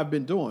that's what I've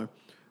been doing,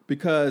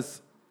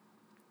 because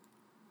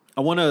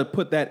I want to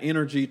put that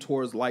energy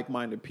towards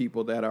like-minded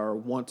people that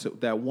want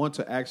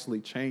to actually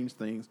change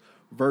things,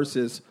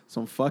 versus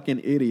some fucking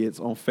idiots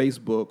on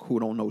Facebook who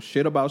don't know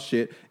shit about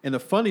shit. And the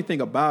funny thing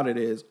about it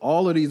is,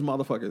 all of these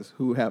motherfuckers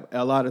who have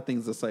a lot of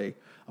things to say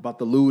about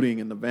the looting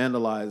and the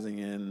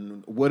vandalizing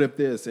and what if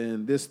this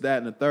and this, that,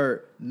 and the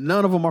third,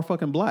 none of them are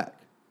fucking black.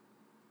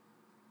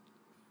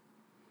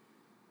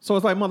 So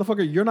it's like,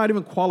 motherfucker, you're not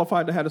even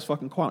qualified to have this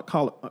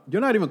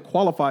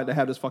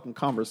fucking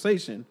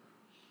conversation,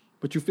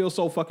 but you feel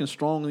so fucking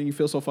strong and you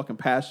feel so fucking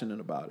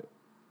passionate about it.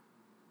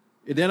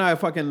 And then I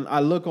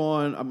look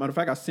on, a matter of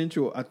fact, I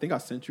think I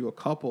sent you a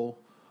couple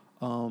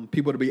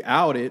people to be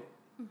outed,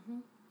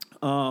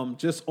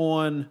 just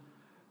on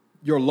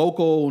your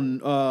local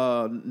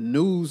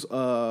news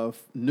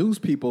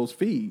people's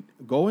feed.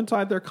 Go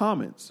inside their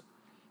comments.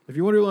 If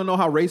you want to know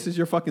how racist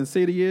your fucking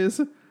city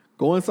is,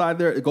 go inside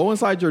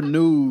your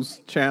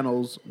news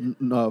channel's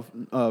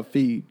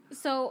feed.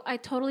 So I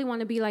totally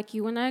want to be like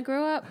you when I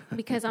grow up,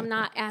 because I'm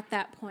not at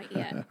that point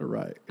yet.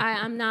 Right.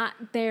 I'm not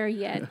there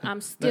yet. I'm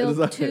still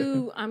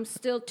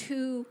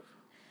too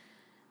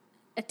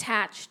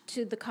attached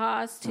to the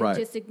cause to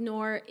just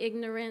ignore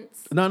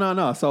ignorance.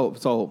 No.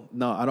 So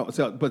no, I don't.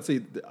 So, but see,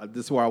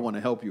 this is where I want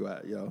to help you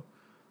at, yo.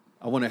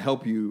 I want to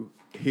help you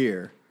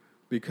here,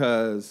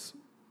 because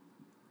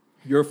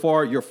your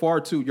voice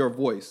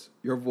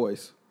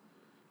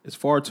is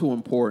far too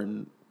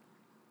important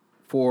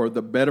for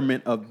the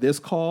betterment of this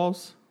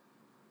cause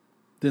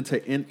than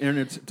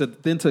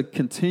to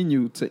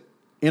continue to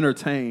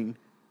entertain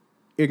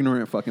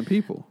ignorant fucking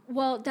people.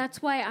 Well,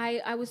 that's why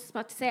I was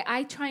about to say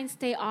I try and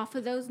stay off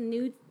of those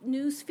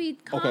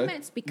newsfeed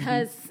comments,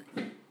 because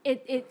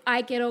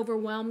I get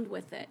overwhelmed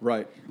with it.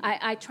 Right.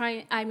 I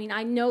try. I mean,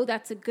 I know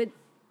that's a good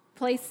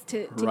place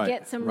to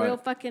get some real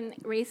fucking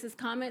racist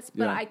comments,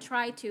 but I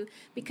try to,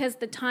 because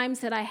the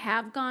times that I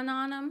have gone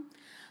on them,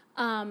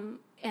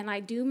 and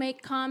I do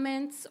make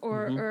comments,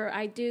 or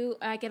I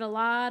get a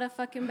lot of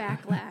fucking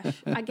backlash.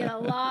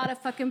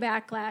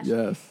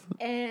 Yes.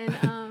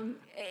 And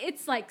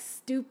it's like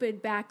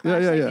stupid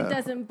backlash. It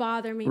doesn't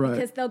bother me,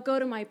 because they'll go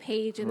to my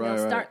page and they'll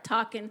start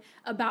talking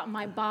about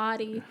my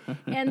body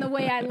and the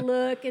way I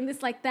look and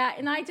this like that.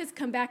 And I just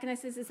come back and I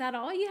says, is that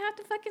all you have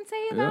to fucking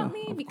say about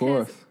me?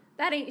 Because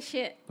that ain't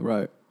shit.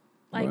 Right.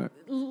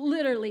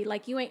 Literally,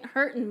 like, you ain't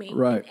hurting me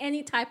in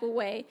any type of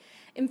way.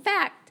 In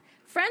fact,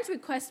 friends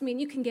request me,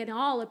 and you can get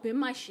all up in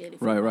my shit.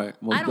 If you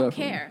want. Most I don't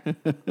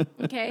definitely. care.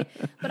 Okay,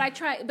 but I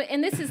try.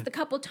 And this is the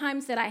couple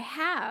times that I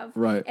have.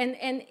 Right.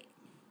 And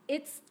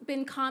it's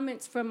been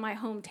comments from my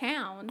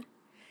hometown,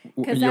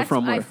 because that's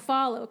from where? I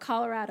follow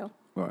Colorado.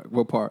 All right.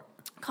 What part?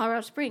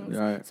 Colorado Springs.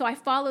 Right. So I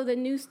follow the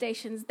news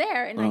stations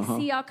there, and I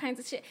see all kinds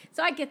of shit.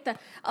 So I get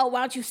why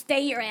don't you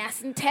stay your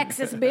ass in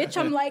Texas, bitch?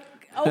 I'm like,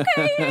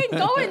 okay, you ain't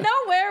going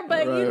nowhere,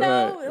 but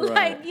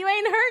like, you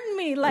ain't hurting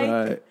me.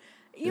 Like,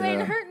 you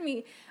ain't hurting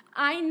me.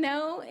 I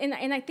know,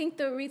 and I think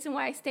the reason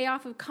why I stay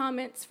off of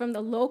comments from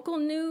the local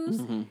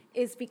news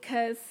is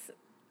because...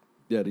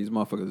 Yeah, these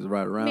motherfuckers is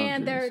right around you.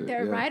 Man,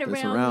 they're right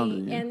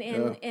around me.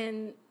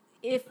 And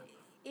if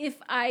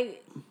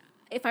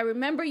I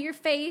remember your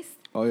face...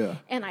 Oh, yeah.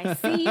 And I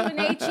see you in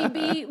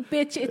HEB,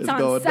 bitch, it's on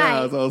going site.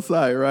 Down, it's on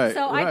site, right.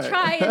 So right. I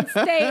try and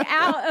stay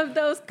out of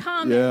those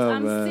comments.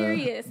 I'm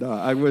serious. No,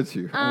 I'm with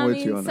you. I'm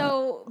with you on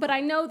that. But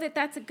I know that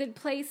that's a good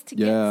place to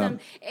get some.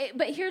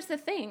 But here's the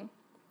thing.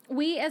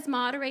 We as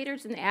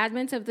moderators and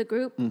admins of the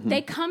group,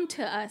 they come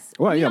to us.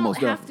 Well, we don't most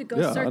have to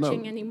definitely. go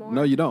searching anymore.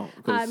 No, you don't.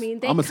 I mean,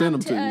 they I'm going to send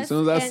come them to you. us As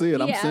soon as I see it,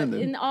 I'm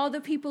sending. And all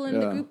the people in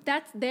the group,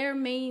 that's their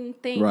main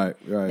thing. Right.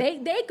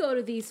 They go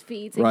to these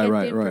feeds and get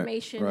the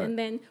information, and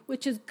then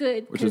which is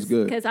good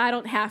because I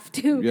don't have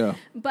to. Yeah.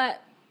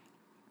 But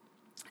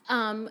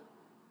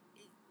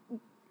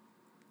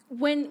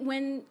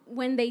when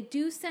they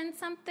do send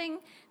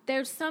something,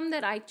 there's some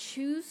that I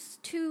choose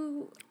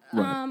to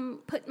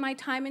put my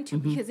time into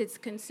because it's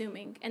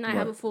consuming, and I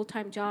have a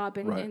full-time job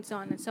and so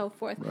on and so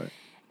forth. Right.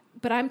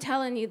 But I'm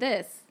telling you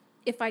this,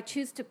 if I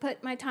choose to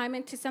put my time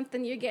into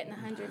something, you're getting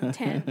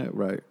 110.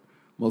 Right.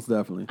 Most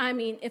definitely. I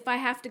mean, if I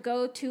have to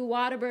go to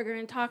Whataburger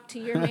and talk to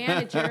your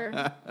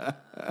manager,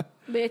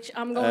 bitch,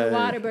 I'm going to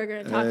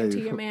Whataburger and talking to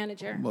your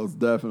manager. Most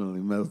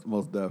definitely.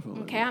 Most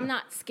definitely. Okay, I'm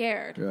not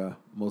scared. Yeah,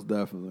 most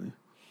definitely.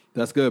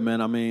 That's good,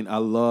 man. I mean, I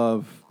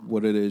love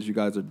what it is you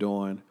guys are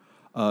doing.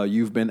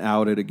 You've been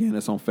outed again.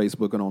 It's on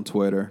Facebook and on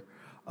Twitter.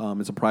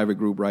 It's a private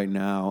group right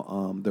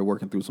now. They're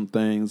working through some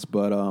things,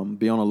 but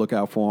be on the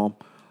lookout for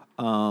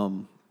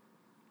them.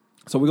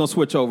 So we're gonna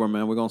switch over,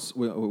 man.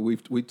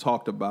 We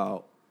talked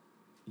about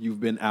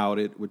you've been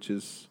outed, which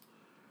is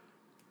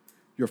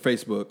your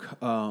Facebook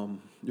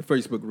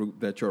group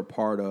that you're a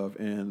part of,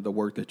 and the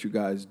work that you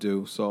guys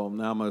do. So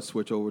now I'm gonna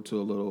switch over to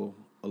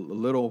a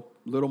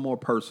little more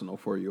personal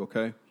for you,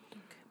 okay?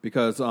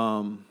 Because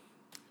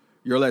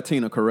you're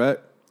Latina,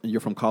 correct? And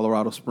you're from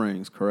Colorado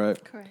Springs,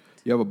 correct? Correct.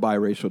 You have a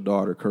biracial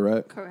daughter,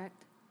 correct? Correct.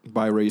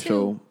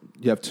 Biracial. 2.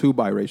 You have 2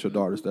 biracial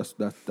daughters.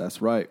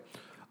 That's right.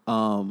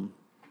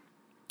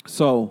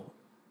 So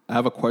I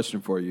have a question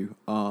for you.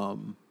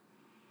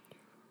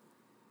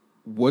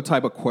 What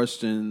type of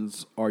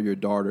questions are your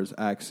daughters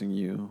asking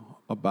you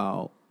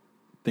about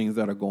things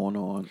that are going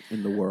on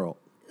in the world?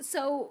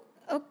 So,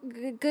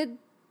 good.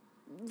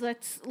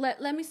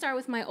 Let me start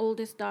with my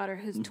oldest daughter,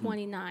 who's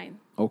 29.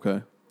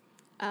 Okay.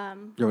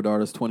 Your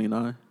daughter's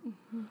 29?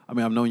 I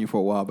mean, I've known you for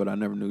a while, but I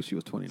never knew she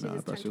was 29.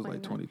 I thought she was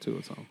 29. Like 22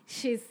 or something.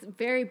 She's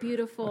very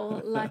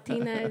beautiful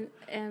Latina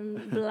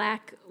and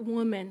black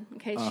woman.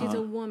 Okay, she's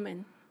a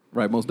woman.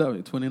 Right, most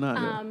definitely,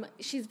 29.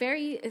 She's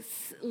very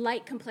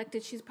light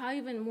complected. She's probably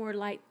even more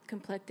light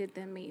complected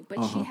than me,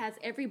 but she has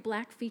every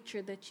black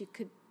feature that you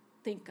could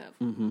think of.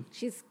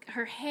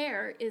 Her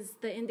hair is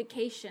the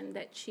indication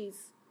that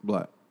she's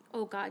black.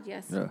 Oh God,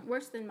 yes,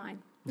 worse than mine.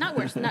 Not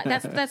worse.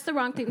 That's the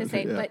wrong thing to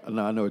say. But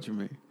no, I know what you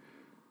mean.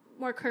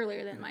 More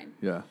curlier than mine.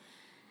 Yeah.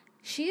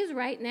 She is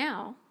right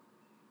now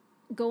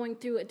going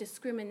through a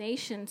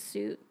discrimination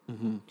suit.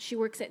 She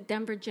works at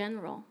Denver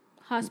General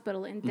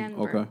Hospital in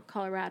Denver,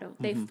 Colorado.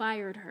 They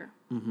fired her.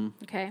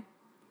 Okay.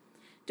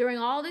 During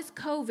all this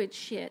COVID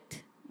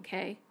shit,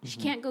 okay, she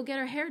can't go get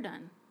her hair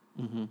done.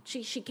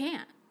 She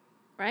can't,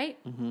 right?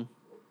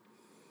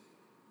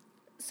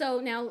 So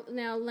now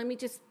let me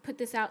just put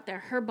this out there.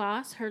 Her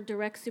boss, her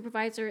direct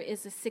supervisor,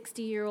 is a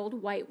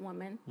 60-year-old white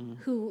woman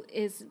who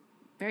is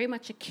very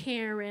much a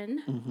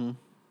Karen.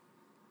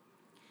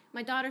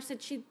 My daughter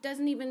said she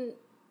doesn't even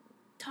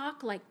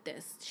talk like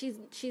this.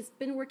 She's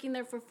been working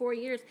there for 4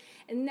 years,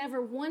 and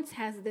never once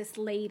has this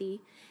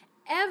lady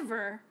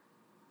ever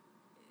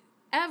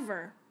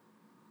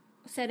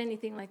said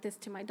anything like this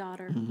to my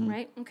daughter,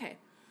 right? Okay.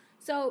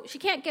 So she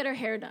can't get her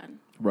hair done.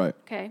 Right.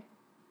 Okay.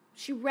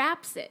 She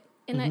wraps it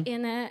in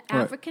a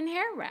African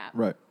hair wrap.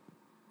 Right.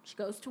 She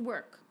goes to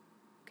work.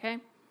 Okay.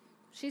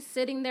 She's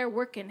sitting there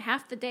working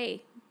half the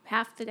day.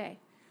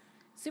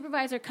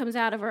 Supervisor comes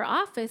out of her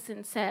office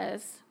and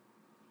says,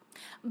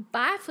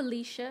 "Bye,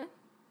 Felicia."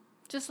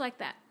 Just like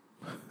that.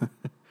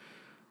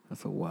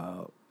 That's a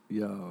wild,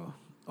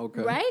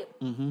 okay. Right?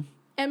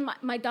 And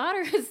my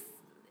daughter's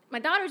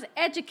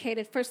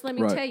educated. First, let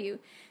me tell you,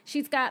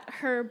 she's got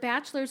her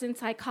bachelor's in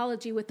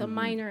psychology with a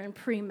minor in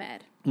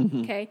pre-med.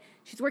 Okay,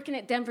 she's working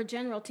at Denver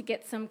General to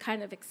get some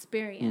kind of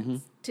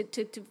experience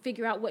to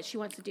figure out what she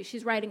wants to do.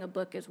 She's writing a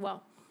book as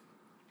well.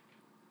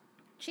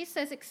 She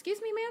says,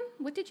 "Excuse me, ma'am,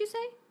 what did you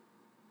say?"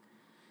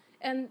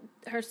 And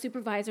her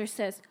supervisor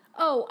says,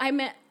 "Oh, I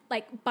meant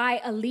like by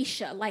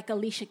Alicia, like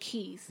Alicia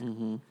Keys."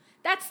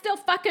 That's still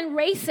fucking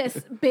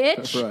racist,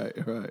 bitch. Right.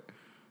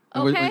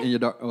 Okay. And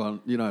your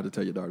well, you don't have to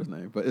tell your daughter's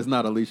name, but it's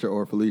not Alicia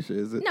or Felicia,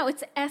 is it? No,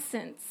 it's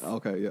Essence.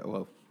 Okay, yeah,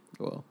 well.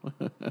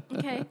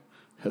 Okay.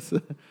 That's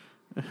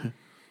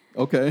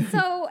okay.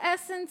 So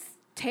Essence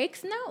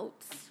takes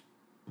notes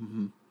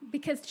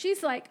because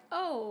she's like,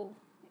 oh,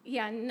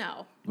 yeah,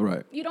 no.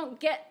 Right. You don't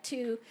get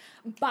to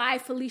buy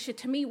Felicia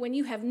to me when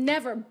you have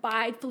never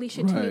buyed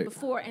Felicia to me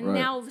before. And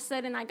now all of a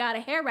sudden I got a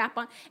hair wrap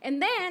on.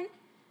 And then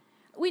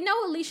we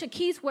know Alicia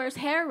Keys wears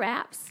hair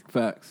wraps.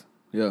 Facts.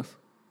 Yes.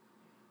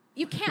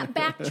 You can't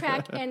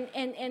backtrack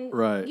and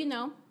right. you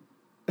know.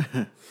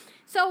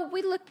 So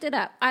we looked it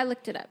up. I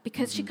looked it up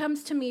because she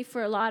comes to me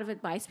for a lot of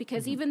advice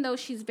because even though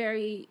she's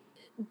very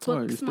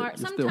book smart,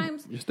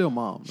 sometimes you're still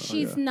mom. Though,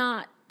 she's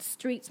not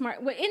street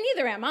smart. Well, and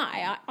neither am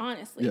I,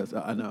 honestly. Yes,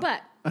 I know.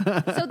 But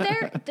so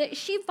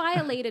she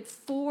violated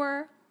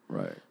four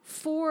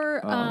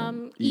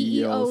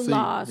EEO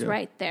laws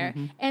right there.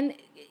 And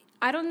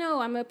I don't know.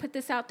 I'm going to put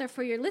this out there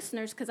for your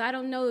listeners because I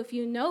don't know if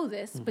you know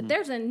this, but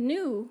there's a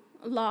new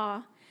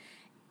law,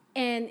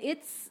 and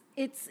it's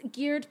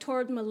geared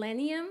toward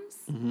millenniums,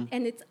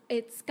 and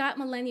it's got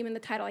millennium in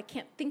the title. I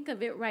can't think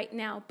of it right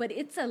now, but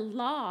it's a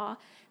law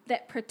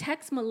that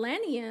protects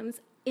millenniums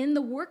in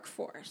the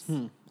workforce.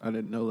 I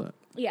didn't know that.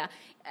 Yeah,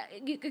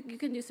 you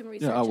can do some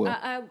research. Yeah,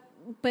 I will.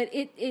 But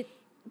it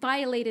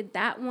violated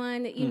that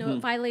one. You know, it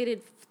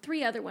violated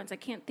 3 other ones. I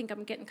can't think.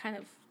 I'm getting kind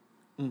of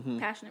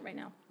passionate right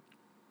now.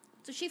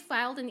 So she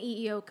filed an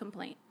EEO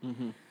complaint.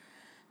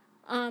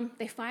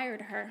 They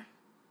fired her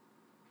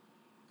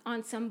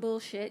on some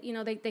bullshit. You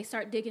know, they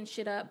start digging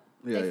shit up.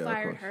 They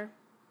fired her,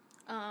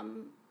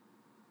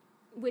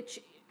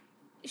 which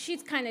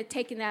she's kind of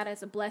taken that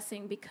as a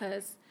blessing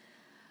because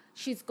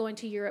she's going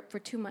to Europe for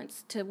 2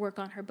 months to work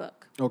on her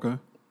book. Okay.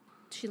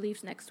 She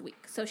leaves next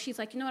week. So she's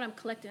like, you know what? I'm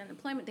collecting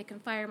unemployment. They can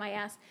fire my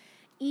ass.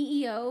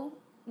 EEO,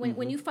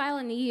 when you file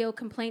an EEO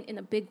complaint in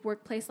a big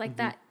workplace like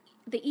that,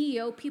 the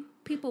EEO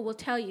people will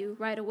tell you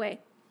right away,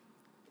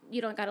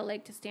 you don't got a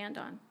leg to stand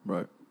on.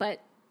 Right.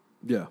 But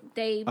yeah,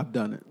 I've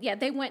done it. Yeah,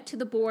 they went to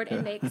the board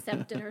and they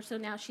accepted her. So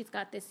now she's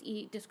got this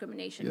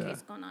discrimination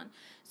case going on.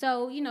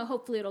 So, you know,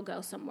 hopefully it'll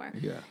go somewhere.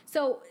 Yeah.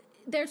 So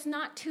there's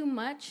not too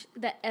much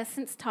that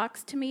Essence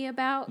talks to me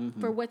about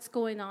for what's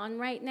going on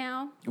right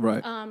now.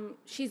 Right.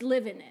 She's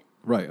living it.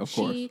 Right, of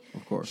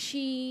course.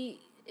 She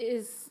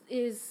is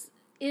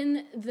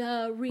in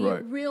the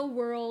real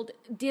world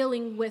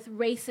dealing with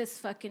racist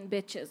fucking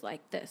bitches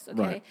like this,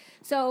 okay? Right.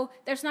 So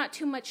there's not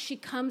too much she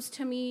comes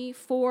to me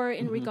for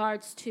in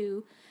regards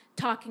to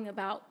talking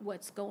about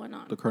what's going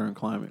on. The current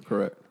climate,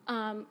 correct.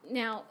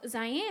 Now,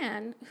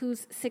 Zian,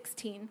 who's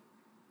 16,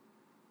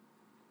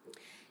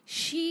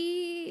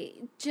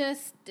 she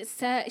just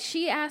said,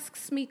 she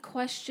asks me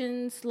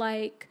questions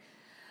like,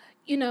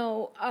 you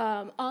know,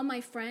 all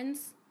my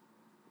friends,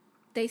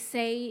 they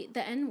say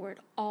the N-word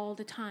all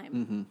the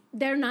time.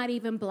 They're not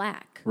even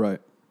black.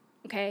 Right.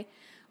 Okay?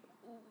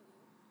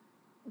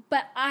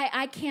 But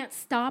I can't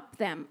stop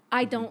them.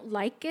 I don't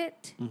like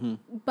it,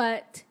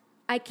 but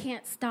I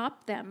can't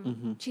stop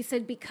them. She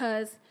said,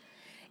 because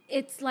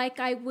it's like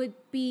I would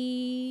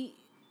be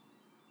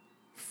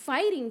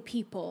fighting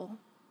people.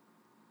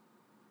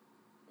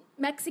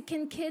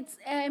 Mexican kids,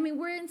 I mean,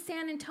 we're in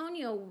San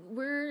Antonio.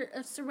 We're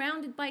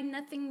surrounded by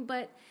nothing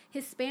but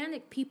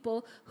Hispanic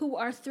people who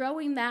are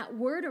throwing that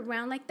word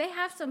around like they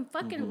have some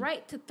fucking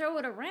right to throw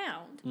it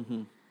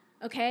around.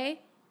 Okay?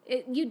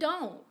 You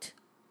don't.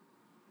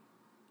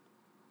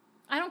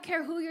 I don't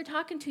care who you're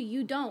talking to,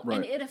 you don't. Right.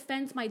 And it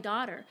offends my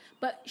daughter.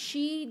 But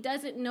she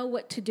doesn't know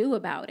what to do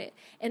about it.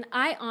 And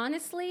I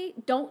honestly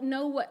don't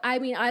know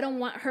I don't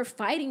want her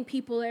fighting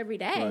people every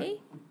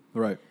day.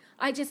 Right.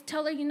 I just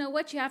tell her, you know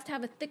what, you have to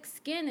have a thick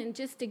skin and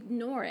just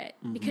ignore it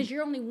because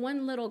you're only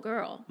one little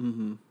girl.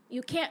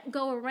 You can't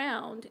go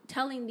around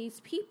telling these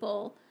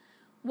people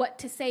what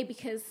to say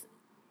because,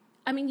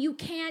 I mean, you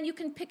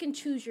can pick and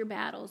choose your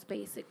battles,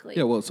 basically.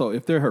 Yeah, well, so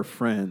if they're her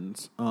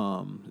friends,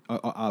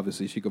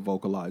 obviously she could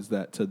vocalize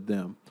that to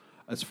them.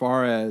 As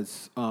far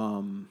as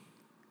all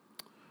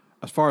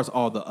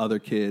the other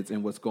kids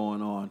and what's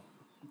going on,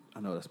 I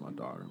know that's my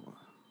daughter.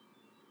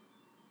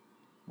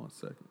 1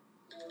 second.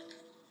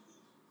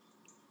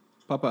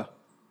 Papa,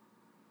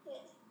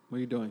 what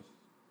are you doing?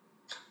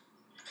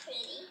 Pretty.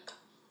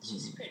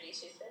 She's pretty,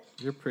 she said.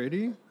 You're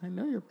pretty? I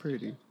know you're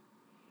pretty.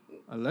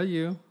 I love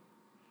you. I love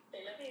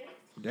you.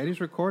 Daddy's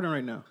recording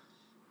right now.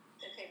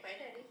 Okay, bye,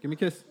 Daddy. Give me a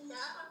kiss.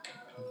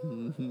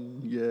 No.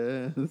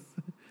 Yes.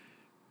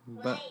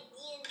 Bye.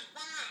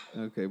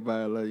 Okay,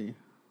 bye. I love you.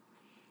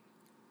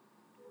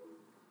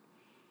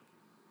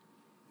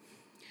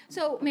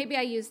 So maybe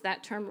I used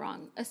that term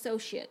wrong.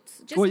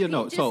 Associates.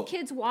 Just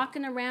kids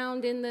walking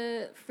around in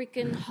the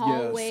freaking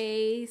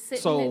hallway,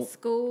 sitting at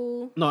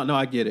school. No,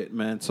 I get it,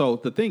 man. So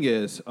the thing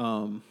is,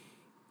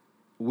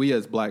 we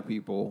as black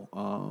people,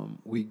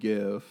 we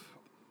give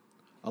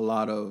a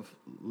lot of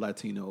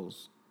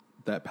Latinos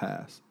a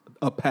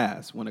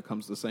pass when it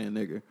comes to saying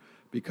nigger,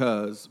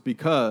 because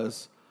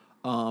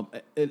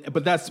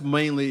but that's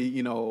mainly,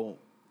 you know,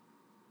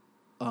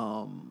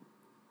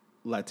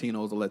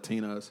 Latinos or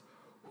Latinas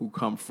who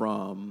come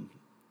from,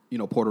 you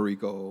know, Puerto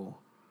Rico,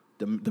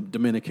 the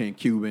Dominican,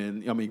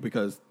 Cuban. I mean,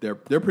 because they're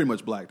pretty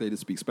much black. They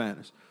just speak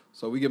Spanish.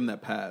 So we give them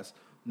that pass.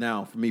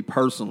 Now, for me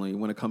personally,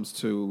 when it comes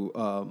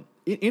to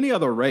any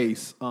other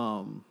race,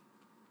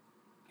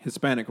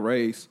 Hispanic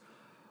race,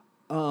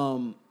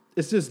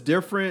 it's just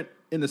different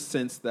in the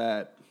sense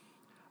that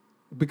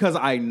because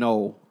I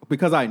know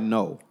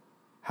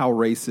how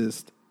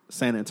racist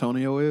San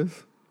Antonio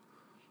is.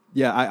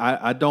 Yeah,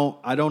 I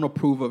don't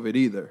approve of it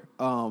either.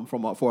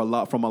 From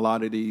a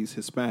lot of these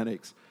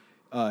Hispanics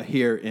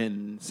here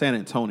in San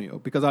Antonio,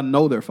 because I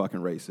know they're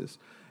fucking racist,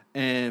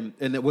 and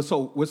what's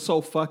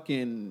so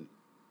fucking,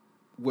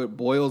 what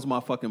boils my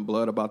fucking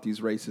blood about these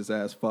racist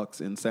ass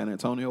fucks in San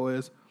Antonio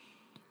is,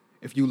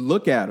 if you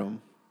look at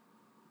them,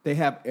 they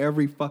have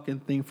every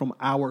fucking thing from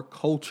our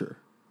culture,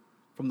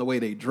 from the way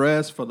they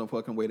dress, from the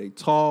fucking way they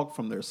talk,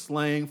 from their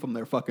slang, from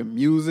their fucking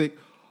music.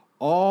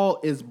 All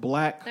is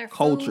black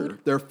culture. Food.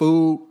 Their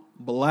food,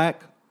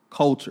 black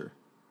culture.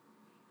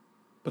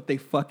 But they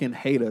fucking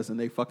hate us and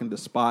they fucking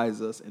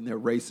despise us and they're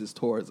racist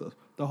towards us.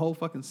 The whole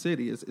fucking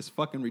city is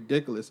fucking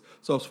ridiculous.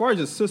 So as far as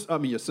your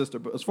sister,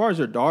 but as far as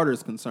your daughter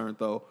is concerned,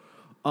 though,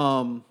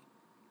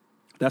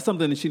 that's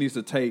something that she needs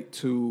to take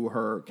to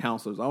her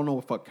counselors. I don't know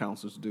what fuck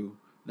counselors do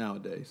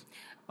nowadays,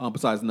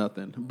 besides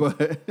nothing,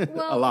 but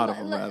a lot of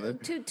them rather.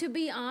 To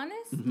be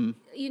honest,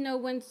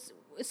 when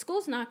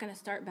school's not going to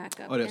start back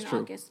up that's in true.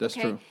 August. That's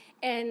true.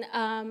 And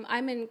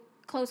I'm in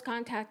close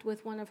contact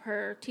with one of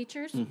her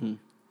teachers,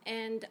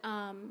 and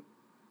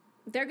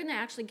they're going to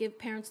actually give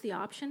parents the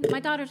option. My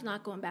daughter's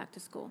not going back to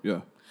school.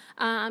 Yeah.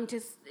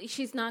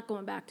 She's not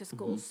going back to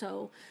school,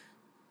 so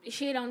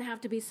she don't have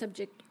to be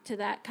subject to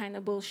that kind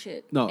of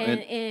bullshit. No,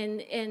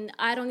 and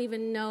I don't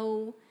even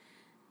know.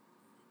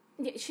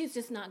 She's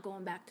just not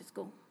going back to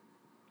school.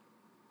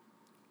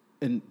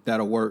 And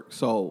that'll work.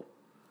 So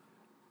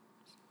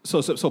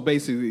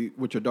basically,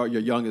 with your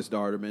youngest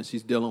daughter, man,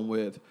 she's dealing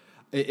with.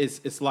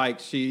 It's like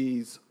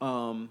she's,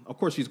 of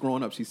course, she's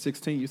growing up. She's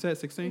 16. You said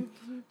 16?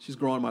 Mm-hmm. She's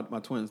growing. My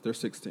twins, they're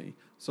 16.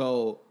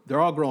 So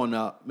they're all growing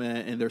up, man,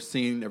 and they're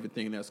seeing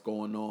everything that's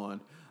going on.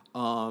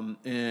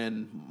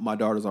 And my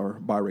daughters are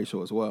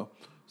biracial as well.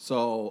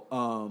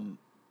 So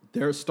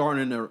they're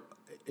starting to.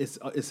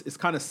 It's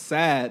kind of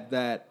sad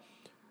that,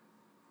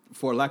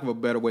 for lack of a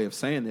better way of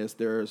saying this,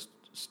 they're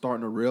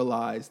starting to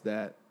realize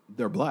that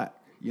they're black.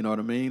 You know what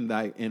I mean?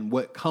 Like, and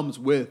what comes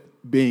with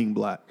being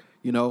black.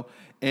 You know,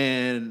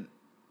 and.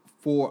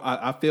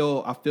 I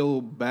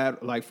feel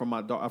bad, like, for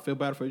my daughter. I feel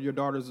bad for your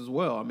daughters as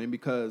well. I mean,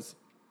 because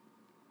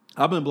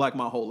I've been black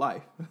my whole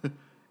life,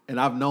 and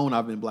I've known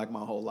I've been black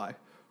my whole life.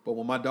 But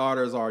when my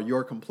daughters are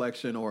your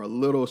complexion or a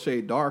little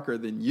shade darker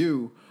than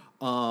you,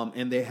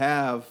 and they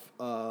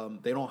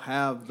don't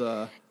have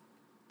the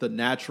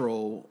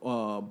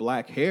natural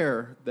black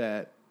hair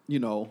that, you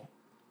know,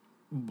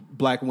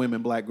 black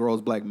women, black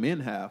girls, black men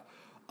have.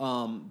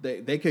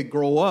 They could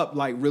grow up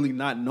like really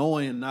not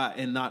knowing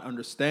and not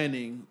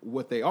understanding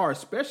what they are,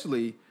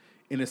 especially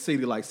in a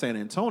city like San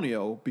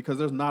Antonio, because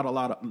there's not a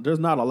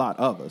lot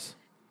of us.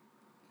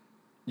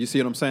 You see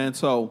what I'm saying?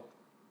 So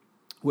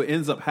what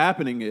ends up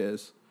happening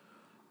is,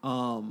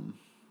 go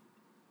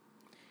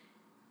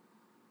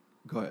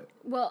ahead.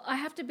 Well, I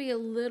have to be a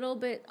little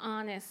bit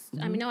honest.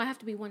 Mm-hmm. I mean, no, I have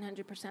to be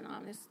 100%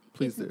 honest.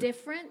 Please do. It's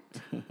different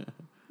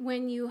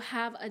when you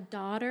have a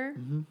daughter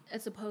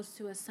as opposed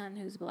to a son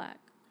who's black.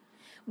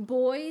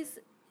 Boys,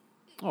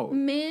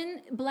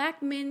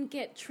 black men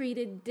get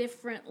treated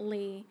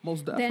differently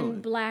than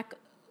black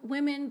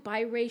women,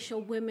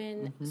 biracial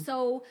women. Mm-hmm.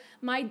 So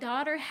my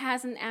daughter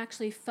hasn't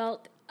actually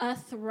felt a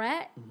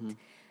threat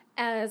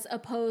as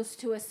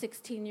opposed to a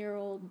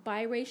 16-year-old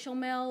biracial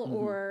male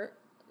or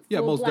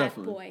full black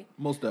boy.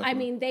 Most definitely. I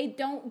mean, they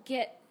don't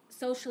get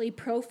socially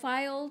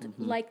profiled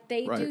like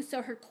they do.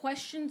 So her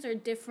questions are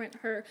different.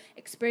 Her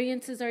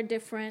experiences are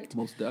different.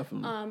 Most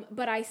definitely.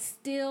 But I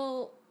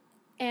still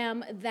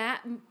am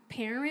that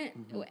parent,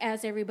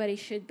 as everybody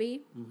should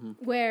be,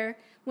 where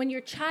when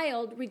your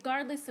child,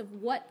 regardless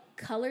of what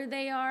color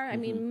they are, I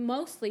mean,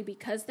 mostly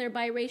because they're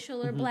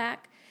biracial or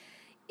black,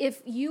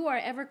 if you are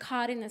ever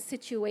caught in a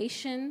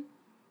situation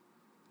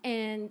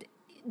and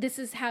this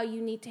is how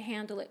you need to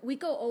handle it, we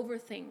go over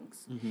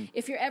things.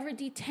 If you're ever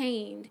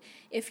detained,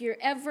 if you're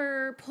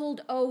ever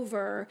pulled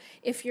over,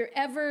 if you're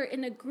ever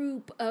in a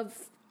group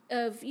of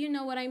you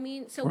know what I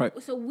mean? So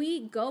so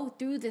we go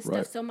through this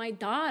stuff. So my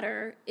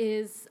daughter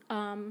is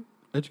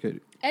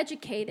educated.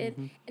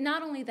 And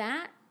not only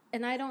that,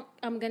 and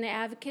I'm going to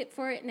advocate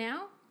for it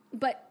now,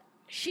 but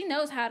she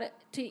knows how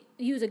to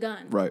use a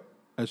gun. Right.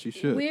 As she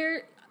should.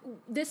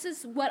 This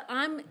is what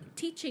I'm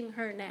teaching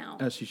her now.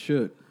 As she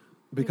should.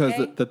 Because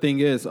the thing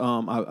is,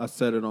 I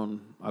said it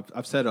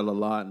I've said it a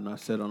lot, and I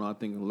said it on, I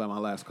think, my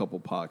last couple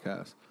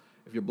podcasts.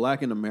 If you're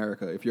black in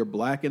America,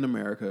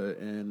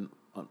 and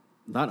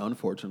not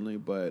unfortunately,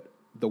 but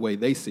the way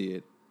they see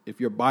it, if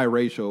you're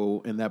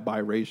biracial and that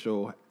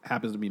biracial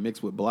happens to be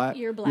mixed with black,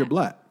 you're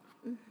black.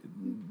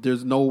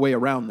 There's no way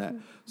around that.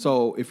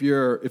 So if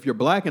you're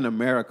black in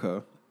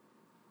America,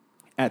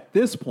 at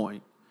this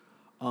point,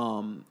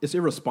 it's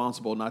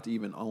irresponsible not to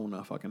even own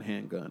a fucking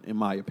handgun, in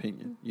my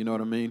opinion. You know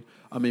what I mean?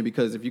 I mean,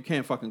 because if you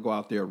can't fucking go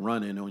out there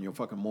running on your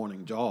fucking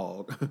morning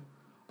jog,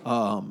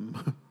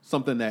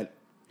 something that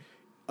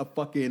a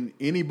fucking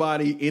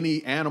anybody,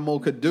 any animal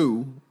could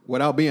do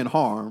without being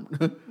harmed,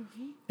 and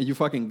you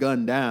fucking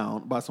gunned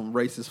down by some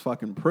racist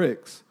fucking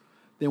pricks,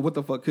 then what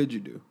the fuck could you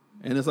do?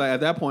 And it's like,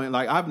 at that point,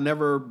 like, I've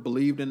never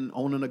believed in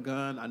owning a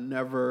gun. I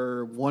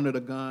never wanted a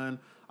gun.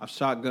 I've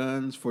shot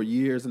guns for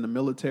years in the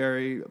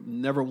military.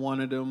 Never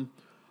wanted them.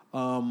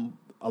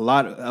 A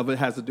lot of it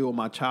has to do with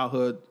my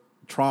childhood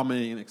trauma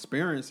and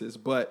experiences.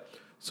 But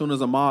as soon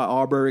as Ahmaud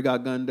Arbery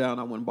got gunned down,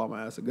 I went and bought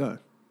my ass a gun.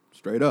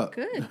 Straight up.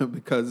 Good.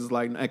 Because it's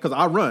like, because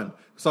I run.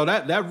 So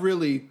that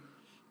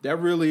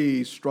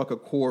really struck a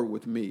chord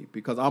with me,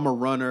 because I'm a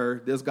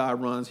runner. This guy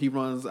runs. He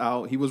runs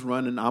out. He was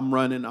running. I'm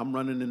running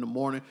in the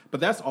morning. But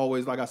that's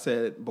always, like I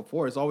said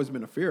before, it's always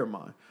been a fear of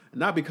mine. And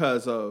not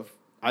because of,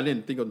 I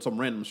didn't think of some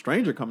random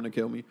stranger coming to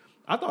kill me.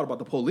 I thought about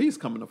the police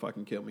coming to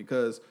fucking kill me,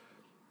 because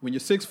when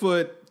you're 6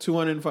 foot,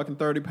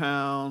 230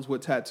 pounds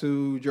with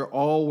tattoos, you're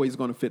always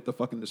going to fit the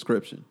fucking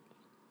description.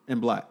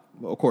 And black.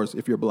 Well, of course,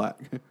 if you're black.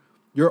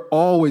 You're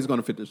always going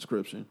to fit the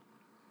description.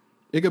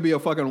 It could be a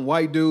fucking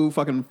white dude,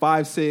 fucking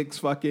 5'6",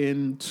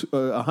 fucking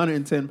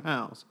 110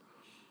 pounds.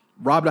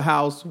 Robbed a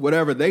house,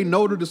 whatever. They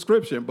know the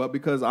description, but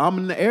because I'm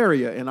in the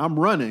area and I'm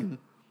running,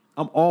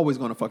 I'm always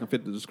going to fucking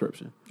fit the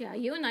description. Yeah,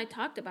 you and I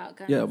talked about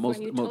guns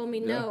when you told me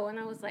no, and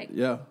I was like,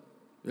 yeah.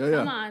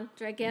 Come on,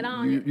 Dre, get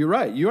on it. You're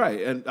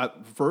right. And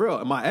for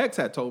real, my ex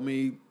had told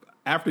me,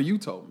 after you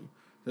told me,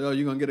 oh,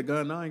 you going to get a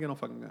gun? No, I ain't get no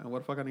fucking gun. What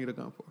the fuck I need a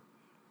gun for?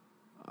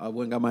 I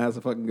wouldn't got my ass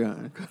a fucking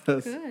gun.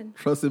 Good.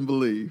 Trust and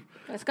believe.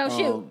 Let's go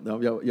shoot.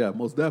 Yeah,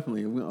 most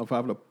definitely. If I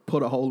have to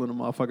put a hole in a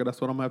motherfucker,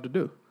 that's what I'm going to have to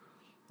do.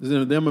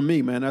 It's them and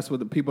me, man. That's what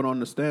the people don't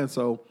understand.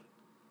 So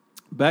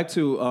back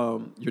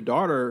to your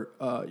daughter,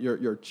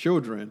 your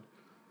children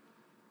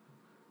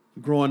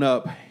growing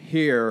up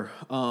here.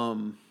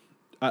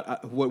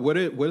 What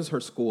is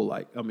her school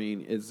like? I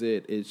mean,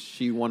 is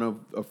she one of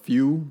a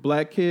few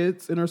black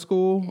kids in her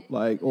school?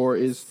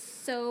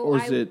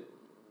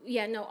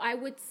 Yeah, no, I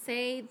would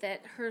say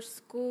that her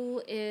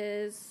school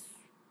is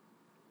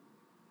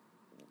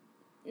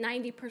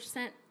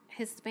 90%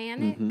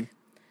 Hispanic,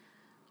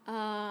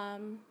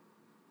 6%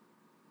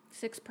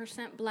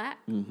 black,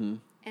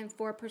 and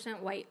 4%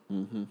 white.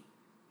 Mm-hmm.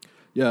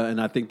 Yeah, and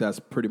I think that's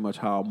pretty much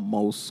how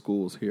most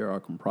schools here are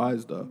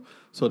comprised of.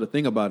 So the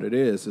thing about it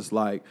is, it's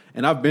like,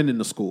 and I've been in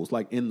the schools,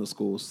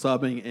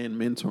 subbing and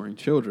mentoring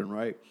children,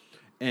 right?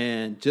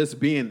 And just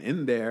being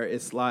in there,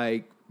 it's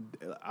like,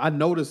 I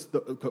noticed,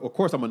 of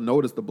course, I'm going to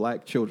notice the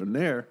black children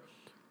there.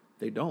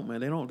 They don't,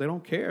 man. They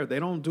don't care. They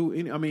don't do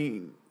any, I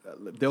mean,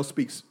 they'll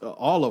speak,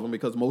 all of them,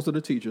 because most of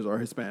the teachers are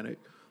Hispanic.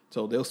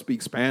 So they'll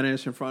speak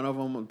Spanish in front of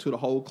them to the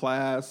whole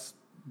class.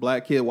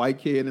 Black kid, white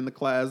kid in the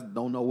class,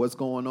 don't know what's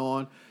going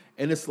on.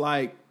 And it's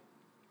like,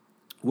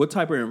 what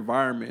type of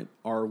environment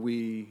are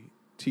we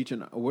teaching?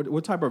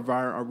 What type of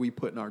environment are we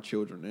putting our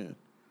children in?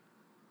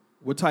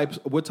 What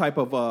type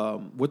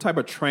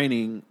of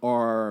training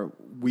are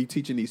we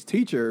teaching these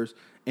teachers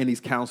and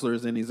these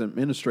counselors and these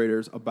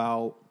administrators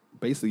about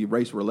basically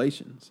race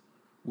relations?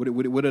 What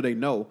do they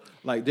know?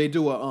 Like, they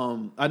do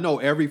I know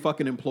every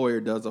fucking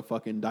employer does a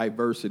fucking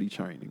diversity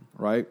training,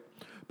 right?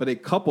 But they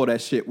couple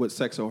that shit with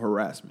sexual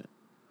harassment.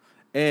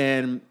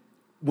 And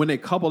when they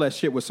couple that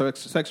shit with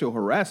sexual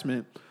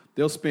harassment,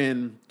 they'll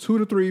spend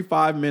 2 to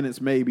 5 minutes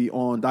maybe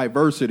on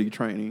diversity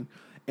training,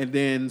 and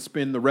then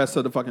spend the rest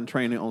of the fucking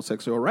training on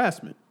sexual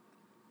harassment.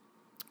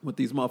 What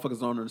these motherfuckers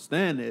don't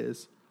understand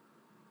is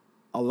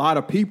a lot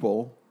of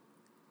people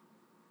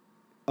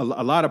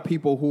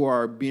who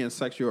are being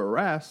sexually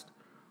harassed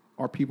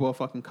are people of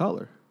fucking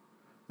color.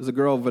 There's a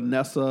girl,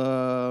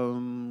 Vanessa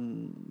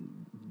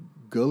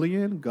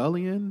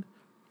Gullion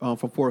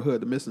from Fort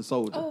Hood, the missing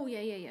soldier. Oh,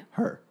 yeah.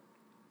 Her.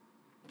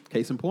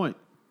 Case in point.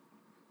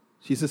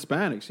 She's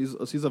Hispanic. She's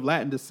of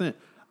Latin descent.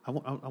 I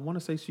want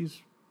to say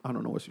I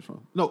don't know where she's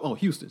from. No,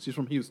 Houston. She's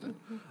from Houston.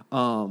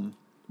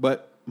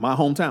 But my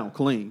hometown,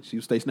 Killeen. She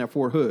was stationed at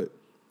Fort Hood.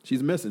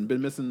 She's missing.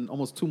 Been missing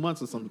almost 2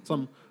 months or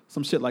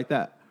some shit like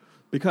that.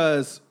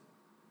 Because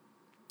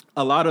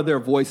a lot of their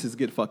voices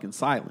get fucking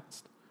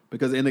silenced.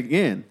 Because, and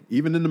again,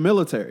 even in the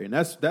military, and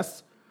that's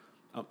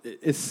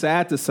it's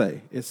sad to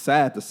say. It's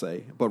sad to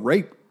say. But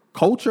rape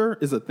culture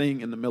is a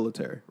thing in the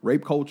military.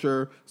 Rape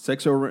culture,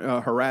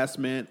 sexual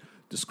harassment,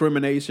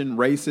 discrimination,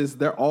 racist,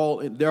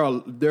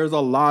 there's a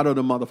lot of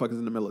the motherfuckers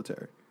in the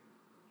military.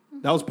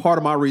 That was part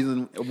of my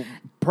reason,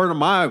 part of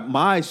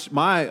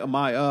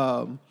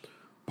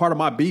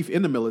my beef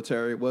in the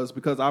military was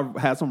because I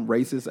had some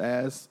racist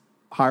ass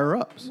higher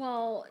ups.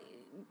 Well,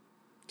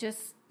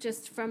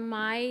 just from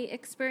my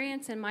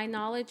experience and my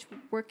knowledge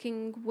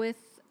working with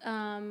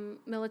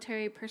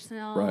military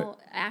personnel, right,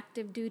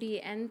 active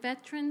duty and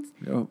veterans,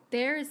 yep,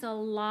 there is a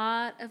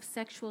lot of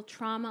sexual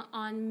trauma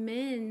on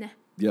men.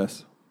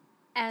 Yes.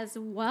 As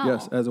well.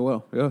 Yes, as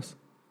well. Yes.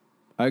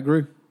 I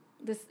agree.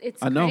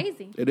 It's I know.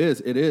 crazy. It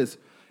is.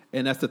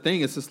 And that's the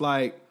thing. It's just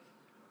like,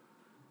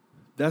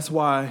 that's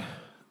why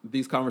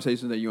these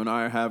conversations that you and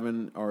I are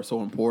having are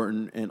so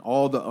important, and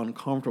all the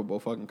uncomfortable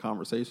fucking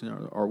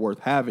conversations are worth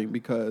having,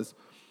 because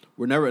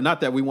we're never,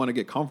 not that we want to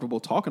get comfortable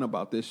talking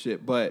about this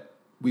shit, but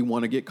we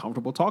want to get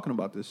comfortable talking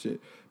about this shit.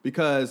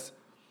 Because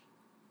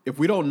if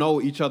we don't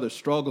know each other's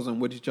struggles and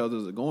what each other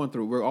is going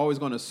through, we're always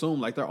going to assume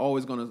like they're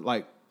always going to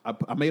like.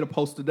 I made a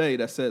post today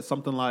that said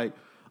something like,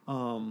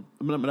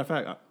 matter of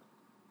fact,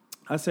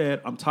 I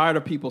said I'm tired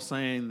of people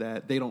saying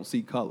that they don't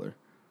see color.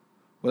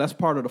 Well, that's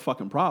part of the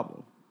fucking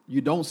problem.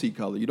 You don't see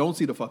color. You don't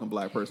see the fucking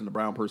black person, the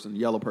brown person, the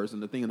yellow person,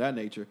 the thing of that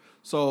nature.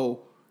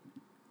 So,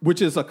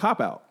 which is a cop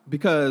out,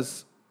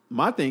 because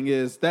my thing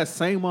is that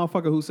same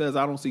motherfucker who says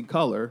I don't see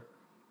color,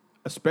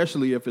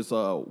 especially if it's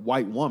a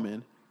white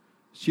woman,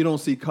 she don't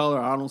see color.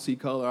 I don't see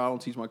color. I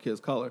don't teach my kids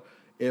color.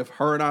 If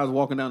her and I was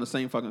walking down the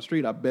same fucking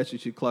street, I bet you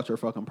she'd clutch her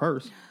fucking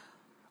purse.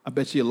 I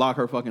bet she'd lock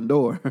her fucking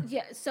door.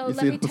 Yeah, so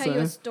let me tell you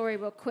a story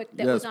real quick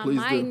that was on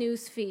my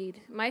news feed,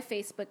 my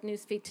Facebook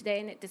news feed today,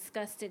 and it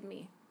disgusted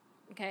me.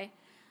 Okay?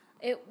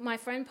 My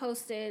friend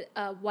posted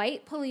a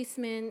white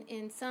policeman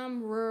in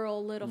some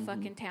rural little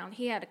fucking town.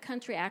 He had a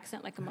country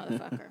accent like a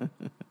motherfucker.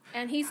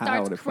 And he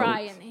starts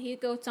crying. Folks. He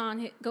goes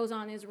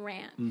on his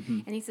rant.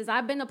 And he says,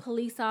 I've been a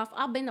police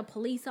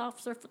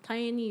officer for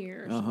 10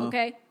 years,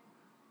 okay?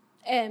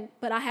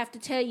 But I have to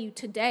tell you,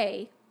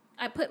 today,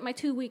 I put my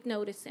 2-week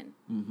notice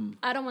in.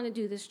 I don't want to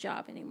do this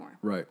job anymore.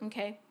 Right.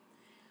 Okay?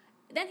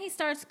 Then he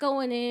starts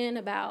going in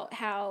about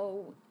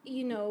how,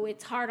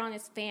 it's hard on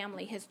his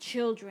family, his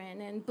children,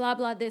 and blah,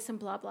 blah, this and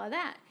blah, blah,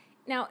 that.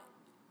 Now,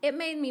 it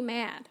made me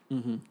mad.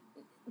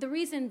 The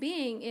reason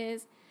being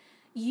is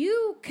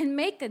you can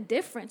make a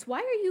difference. Why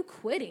are you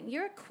quitting?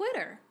 You're a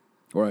quitter.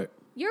 Right.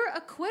 You're a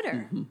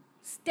quitter.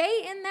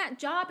 Stay in that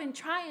job and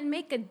try and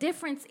make a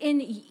difference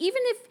even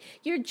if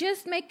you're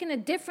just making a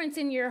difference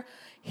in your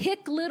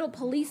hick little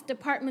police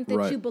department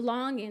that you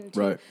belong into.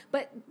 Right.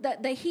 But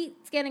the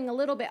heat's getting a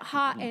little bit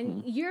hot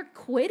and you're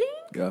quitting?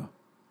 Yeah.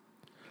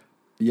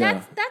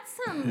 Yeah.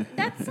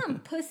 That's some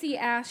pussy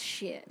ass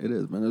shit. It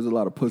is, man. There's a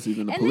lot of pussies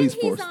in the police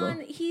force,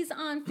 though. He's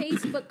on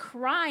Facebook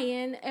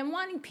crying and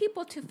wanting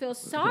people to feel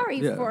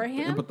sorry for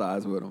him.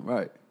 Empathize with him,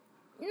 right.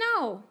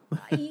 No,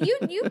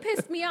 you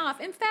pissed me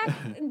off. In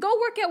fact, go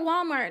work at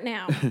Walmart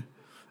now.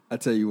 I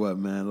tell you what,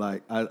 man,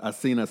 like I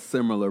seen a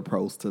similar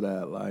post to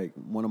that. Like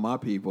one of my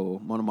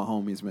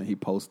homies, man, he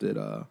posted,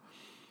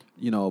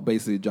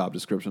 basically a job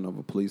description of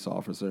a police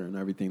officer and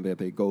everything that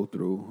they go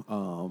through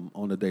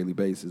on a daily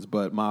basis.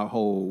 But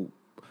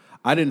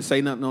I didn't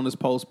say nothing on this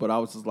post, but I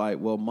was just like,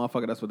 well,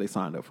 motherfucker, that's what they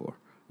signed up for.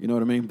 You know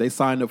what I mean? They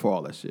signed up for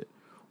all that shit.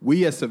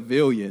 We as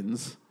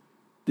civilians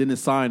didn't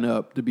sign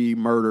up to be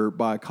murdered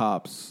by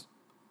cops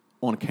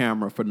on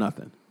camera for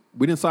nothing.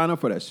 We didn't sign up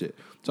for that shit.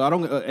 So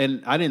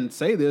and I didn't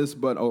say this,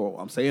 but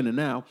I'm saying it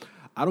now.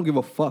 I don't give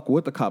a fuck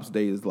what the cops'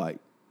 day is like.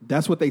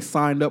 That's what they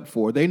signed up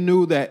for. They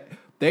knew that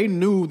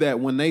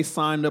when they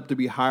signed up to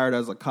be hired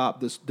as a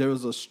cop, there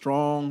was a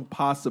strong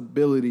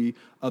possibility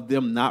of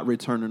them not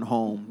returning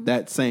home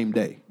that same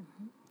day.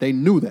 They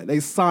knew that. They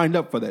signed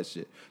up for that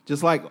shit.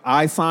 Just like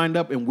I signed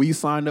up and we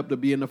signed up to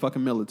be in the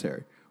fucking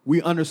military. We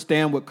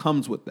understand what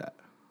comes with that.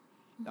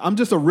 I'm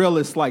just a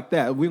realist like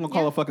that. We're gonna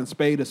call a fucking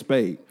spade a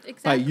spade.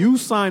 Exactly. Like you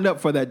signed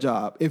up for that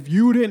job. If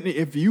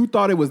you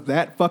thought it was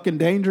that fucking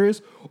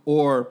dangerous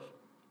or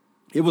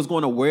it was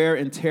going to wear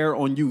and tear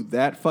on you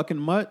that fucking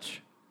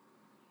much,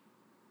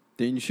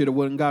 then you should have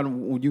went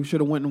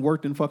and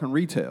worked in fucking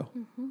retail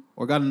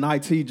or got an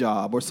IT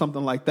job or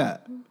something like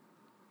that.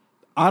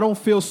 I don't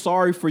feel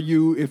sorry for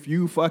you if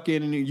you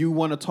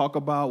want to talk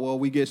about, well,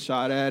 we get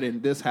shot at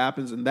and this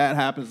happens and that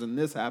happens and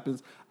this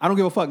happens. I don't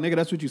give a fuck, nigga.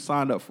 That's what you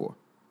signed up for.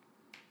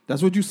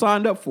 That's what you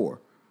signed up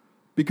for.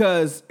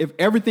 Because if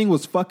everything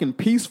was fucking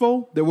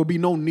peaceful, there would be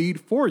no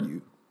need for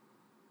you.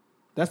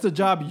 That's the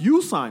job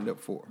you signed up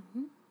for.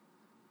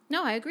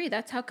 No, I agree.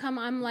 That's how come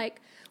I'm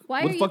like,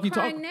 why are you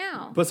crying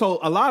now? But so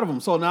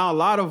now a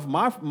lot of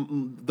my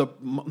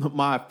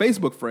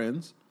Facebook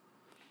friends,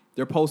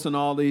 they're posting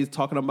all these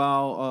talking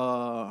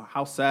about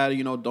how sad,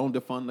 don't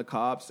defund the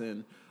cops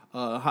and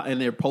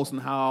they're posting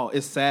how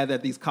it's sad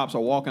that these cops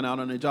are walking out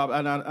on their job.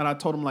 And I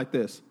told them like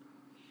this.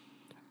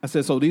 I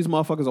said, so these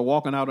motherfuckers are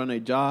walking out on their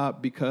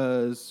job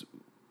because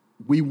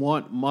we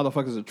want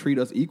motherfuckers to treat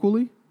us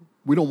equally?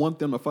 We don't want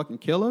them to fucking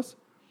kill us?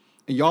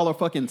 And y'all are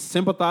fucking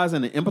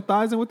sympathizing and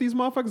empathizing with these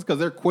motherfuckers because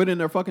they're quitting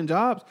their fucking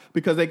jobs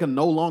because they can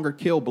no longer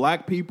kill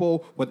black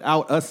people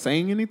without us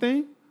saying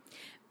anything?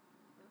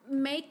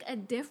 Make a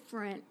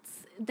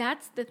difference.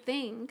 That's the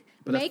thing.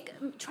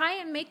 Try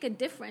and make a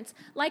difference.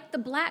 Like the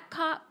black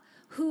cop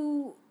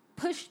who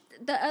pushed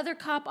the other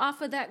cop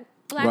off of that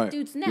black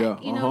dude's neck,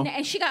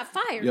 and she got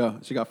fired. Yeah,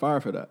 she got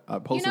fired for that. I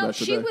posted that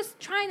today. She was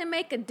trying to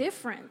make a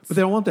difference. But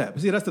they don't want that.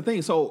 But see, that's the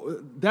thing.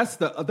 So that's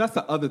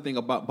the other thing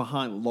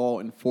behind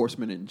law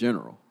enforcement in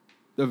general.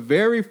 The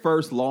very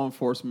first law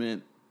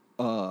enforcement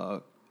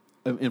company,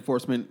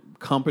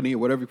 or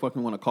whatever you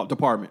fucking want to call it,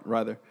 department,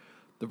 rather.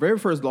 The very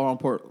first law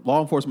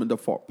enforcement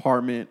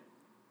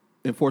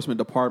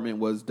department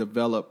was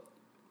developed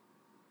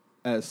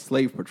as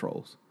slave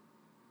patrols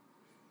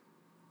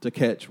to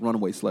catch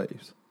runaway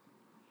slaves.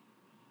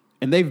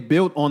 And they've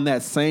built on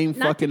that same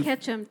not fucking... Not to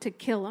catch them, to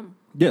kill them.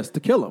 Yes,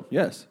 to kill them,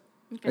 yes.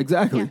 Okay.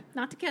 Exactly. Yeah,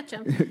 not to catch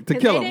them. To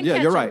kill them, yeah,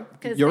 you're right.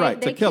 You're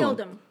right, to kill killed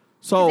them.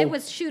 So it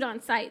was shoot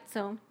on site.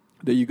 So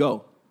there you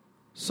go.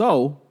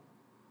 So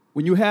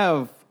when you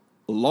have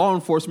law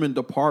enforcement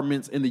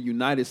departments in the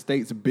United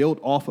States built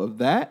off of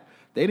that,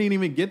 they didn't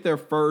even get their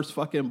first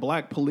fucking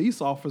black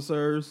police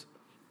officers,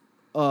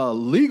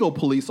 legal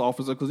police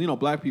officer, because, you know,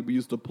 black people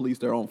used to police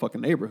their own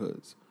fucking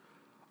neighborhoods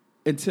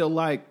until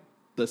like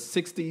the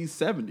 60s,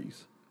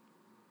 70s.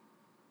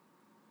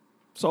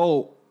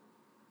 So,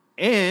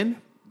 and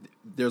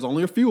there's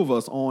only a few of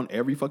us on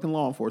every fucking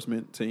law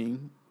enforcement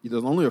team.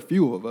 There's only a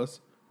few of us,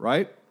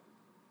 right?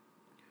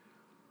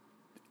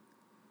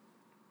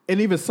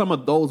 And even some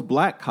of those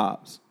black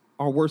cops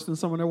are worse than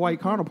some of their white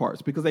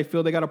counterparts because they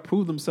feel they got to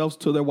prove themselves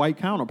to their white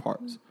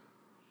counterparts,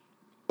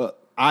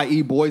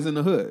 i.e. boys in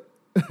the hood.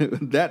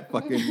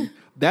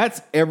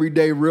 That's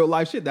everyday real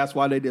life shit. That's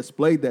why they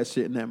displayed that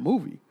shit in that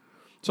movie.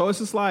 So it's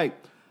just like,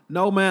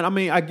 no, man, I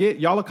mean, I get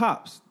y'all are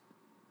cops.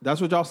 That's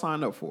what y'all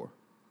signed up for.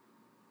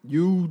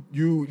 You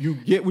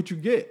get what you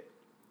get.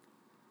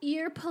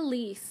 You're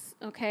police,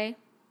 okay?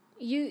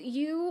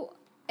 You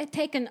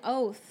take an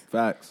oath.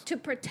 Facts. To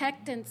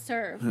protect and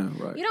serve. Yeah,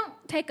 right. You don't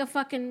take a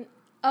fucking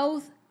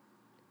oath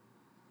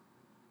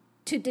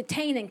to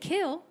detain and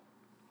kill.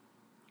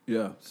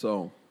 Yeah,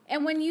 so.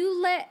 And when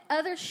you let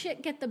other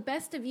shit get the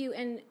best of you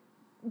and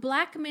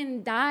black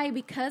men die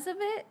because of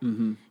it,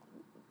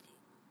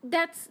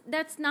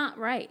 that's not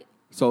right.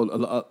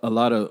 So a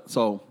lot of,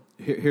 so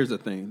here's the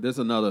thing. There's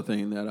another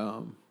thing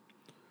that,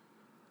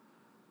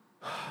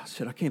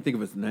 shit, I can't think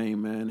of his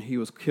name, man. He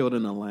was killed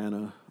in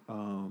Atlanta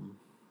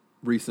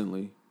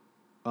recently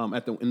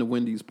in the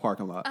Wendy's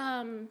parking lot.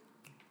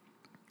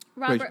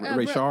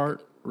 Rashard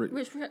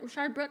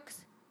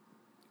Brooks.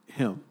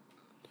 Him,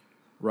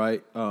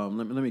 right?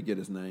 Let me get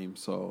his name.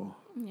 So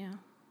yeah,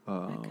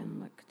 I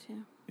can look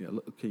too. Yeah,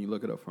 can you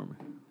look it up for me?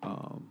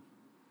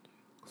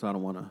 Because I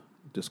don't want to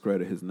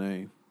discredit his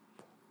name.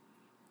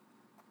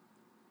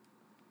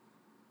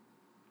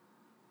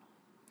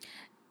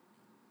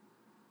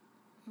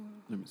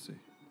 Let me see.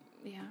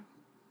 Yeah.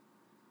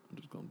 I'm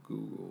just going to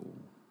Google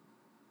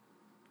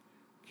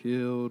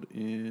killed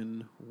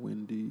in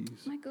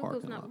Wendy's My Google's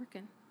parking not lot.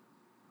 working.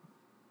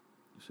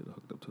 You should have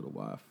hooked up to the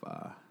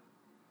Wi-Fi.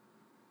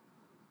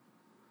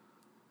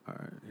 All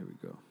right, here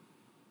we go.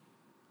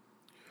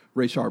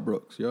 Rashard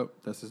Brooks. Yep,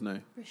 that's his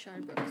name.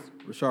 Rashard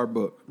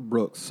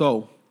Brooks.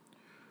 So,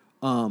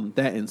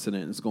 that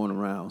incident is going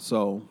around.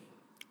 So,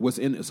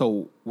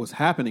 what's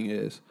happening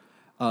is,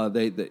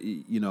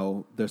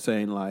 they're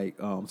saying like,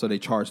 so they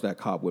charged that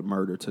cop with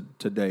murder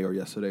today or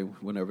yesterday,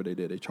 whenever they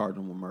did. They charged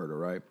him with murder,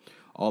 right?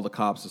 All the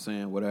cops are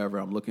saying whatever.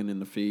 I'm looking in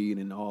the feed,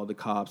 and all the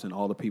cops and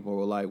all the people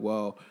were like,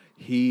 well,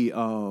 he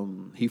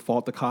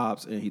fought the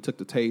cops and he took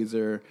the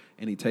taser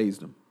and he tased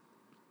them.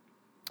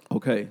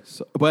 Okay,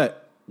 so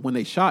but when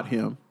they shot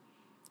him,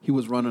 he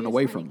was running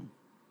away from them.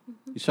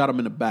 He shot him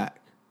in the back.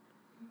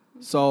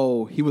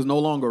 So he was no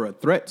longer a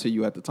threat to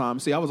you at the time.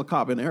 See, I was a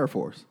cop in the Air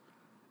Force.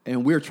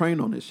 And we're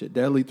trained on this shit.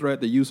 Deadly threat,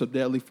 the use of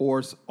deadly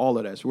force, all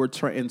of that. So we're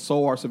trained, and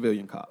so are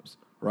civilian cops,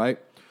 right?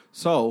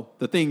 So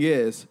the thing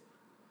is,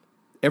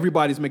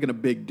 everybody's making a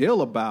big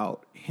deal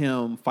about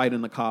him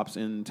fighting the cops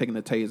and taking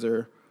the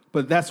taser,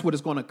 but that's what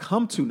it's going to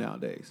come to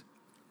nowadays.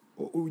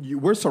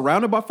 We're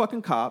surrounded by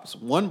fucking cops.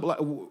 We're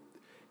going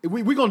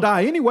to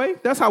die anyway.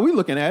 That's how we're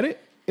looking at it.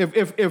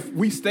 If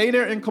we stay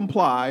there and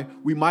comply,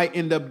 we might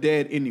end up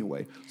dead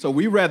anyway. So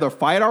we rather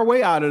fight our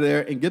way out of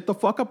there and get the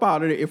fuck up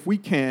out of there if we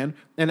can.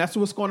 And that's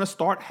what's going to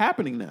start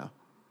happening now.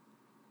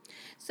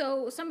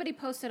 So somebody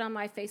posted on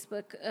my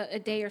Facebook a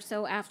day or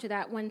so after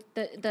that when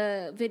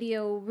the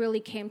video really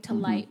came to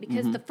light,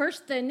 because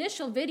the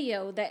initial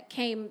video that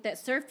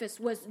surfaced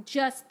was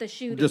just the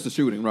shooting. Just the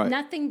shooting, right.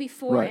 Nothing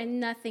before and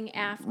nothing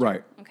after.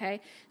 Right.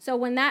 Okay. So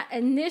when that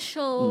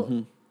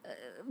initial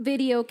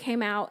video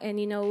came out and,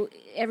 you know,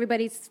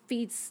 everybody's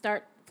feeds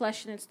start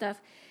flushing and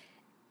stuff,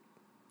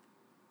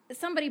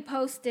 somebody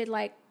posted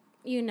like,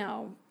 you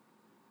know,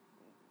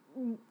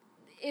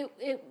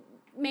 it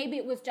maybe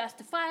it was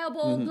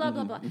justifiable, blah,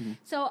 blah, blah.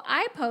 So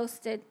I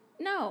posted,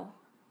 no.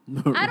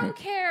 I don't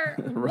care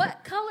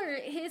what color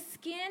his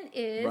skin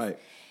is. Right.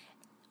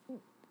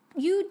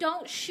 You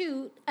don't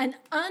shoot an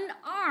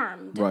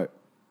unarmed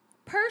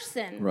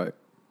person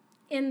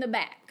in the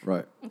back.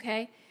 Right.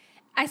 Okay?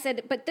 I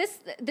said, but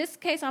this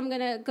case, I'm going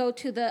to go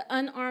to the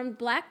unarmed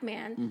black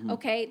man.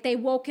 Okay? They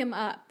woke him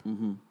up.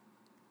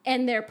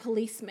 And they're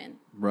policemen.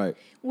 Right.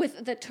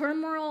 With the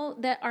turmoil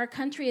that our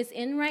country is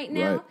in right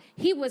now,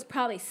 he was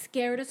probably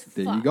scared as fuck.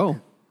 There you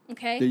go.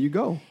 Okay? There you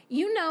go.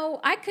 You know,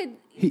 I could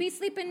be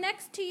sleeping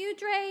next to you,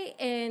 Dre,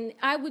 and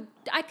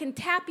I can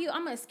tap you.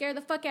 I'm going to scare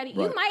the fuck out of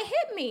you. You might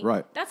hit me.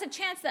 Right. That's a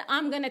chance that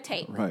I'm going to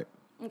take. Right.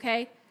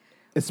 Okay?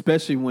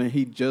 Especially when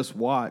he just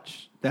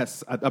watched,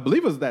 I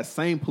believe it was that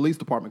same police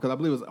department, because I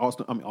believe it was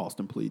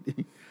Austin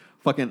PD,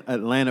 fucking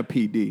Atlanta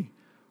PD.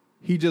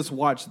 He just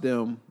watched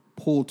them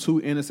pulled two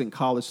innocent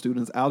college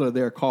students out of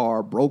their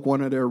car, broke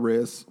one of their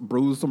wrists,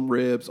 bruised some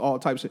ribs, all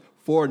types of shit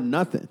for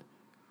nothing.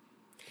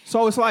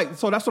 So it's like,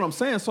 so that's what I'm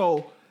saying.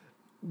 So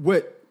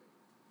what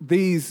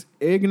these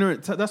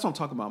ignorant, that's what I'm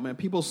talking about, man.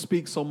 People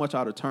speak so much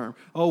out of turn.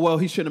 Oh, well,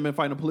 he shouldn't have been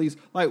fighting the police.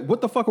 Like, what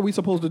the fuck are we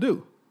supposed to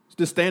do?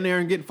 Just stand there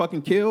and get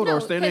fucking killed,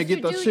 or stand there and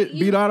get the shit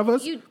beat out of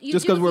us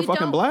just because we're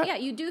fucking black? Yeah,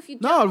 you do if you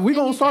don't. No, we're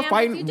going to start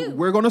fighting. fighting.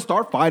 We're going to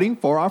start fighting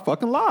for our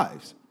fucking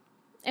lives.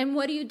 And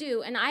what do you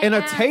do? And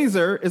a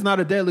taser is not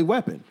a deadly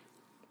weapon.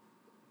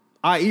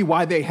 I.e.,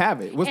 why they have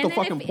it. What's the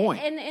fucking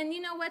point? And you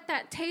know what?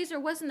 That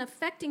taser wasn't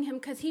affecting him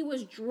because he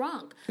was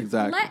drunk.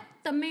 Exactly. Let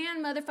the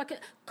man motherfucker...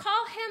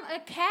 Call him a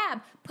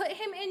cab. Put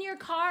him in your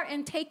car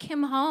and take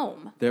him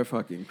home. They're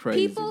fucking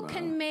crazy, People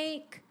can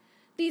make...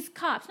 These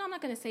cops... No, I'm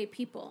not going to say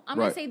people. I'm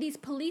going to say these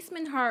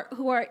policemen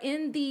who are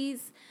in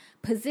these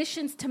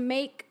positions to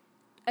make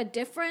a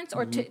difference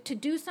or to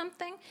do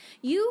something.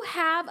 You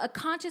have a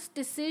conscious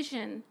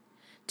decision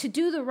to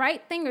do the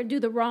right thing or do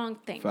the wrong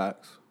thing.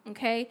 Facts.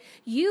 Okay,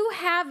 you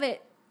have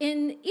it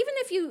in, even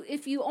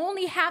if you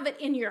only have it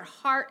in your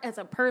heart as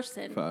a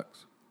person.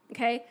 Facts.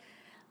 Okay,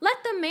 let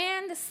the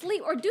man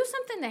sleep or do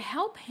something to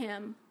help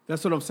him.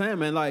 That's what I'm saying,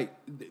 man. Like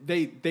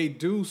they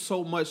do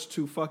so much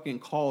to fucking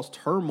cause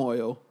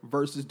turmoil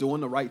versus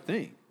doing the right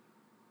thing.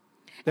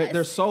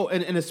 They're so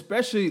and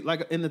especially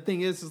like, and the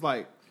thing is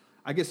like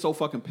I get so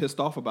fucking pissed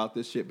off about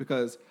this shit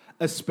because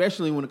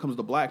especially when it comes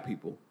to black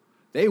people,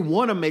 they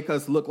want to make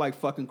us look like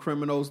fucking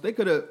criminals. They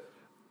could have.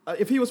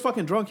 If he was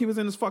fucking drunk, he was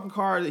in his fucking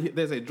car.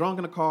 There's a drunk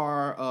in the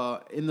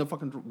car in the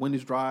fucking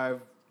Wendy's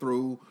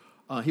drive-through.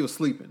 He was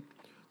sleeping.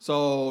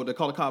 So they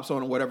call the cops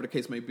on him, whatever the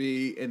case may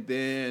be, and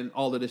then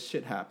all of this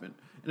shit happened.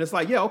 And it's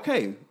like, yeah,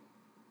 okay.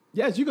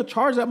 Yes, you could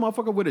charge that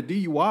motherfucker with a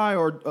DUI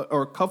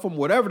or cuff him,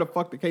 whatever the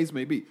fuck the case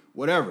may be.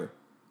 Whatever.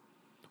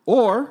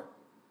 Or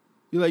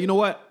you're like, you know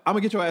what? I'm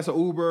going to get your ass an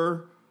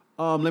Uber.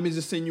 Let me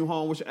just send you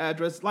home with your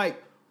address.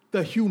 Like,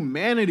 the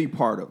humanity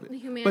part of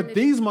it. But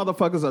these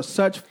motherfuckers are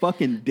such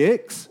fucking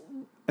dicks,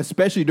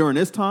 especially during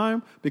this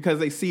time, because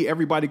they see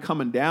everybody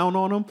coming down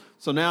on them.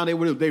 So now they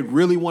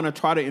really want to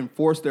try to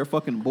enforce their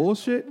fucking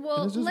bullshit.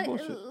 Well,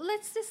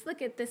 let's just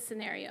look at this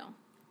scenario,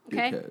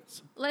 okay?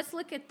 Dickheads. Let's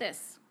look at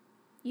this.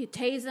 You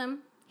tase him.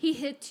 He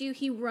hits you.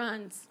 He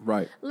runs.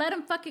 Right. Let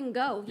him fucking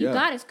go. You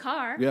got his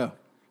car. Yeah.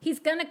 He's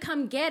going to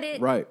come get it.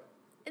 Right.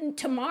 And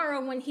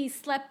tomorrow when he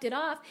slept it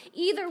off.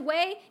 Either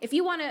way, if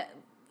you want to...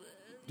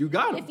 You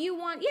got him. If you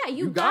want,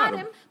 you got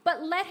him.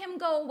 But let him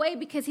go away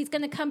because he's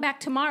going to come back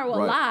tomorrow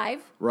alive.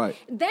 Right.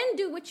 Then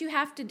do what you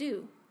have to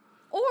do.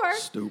 Or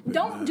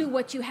don't do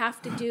what you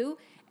have to do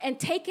and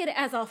take it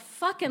as a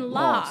fucking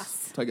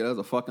loss. Take it as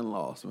a fucking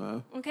loss,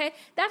 man. Okay?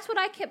 That's what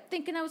I kept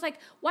thinking. I was like,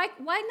 why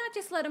not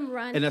just let him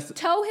run?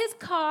 Tow his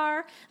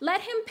car.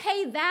 Let him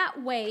pay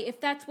that way if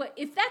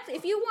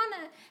you want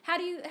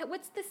to,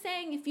 what's the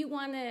saying? If you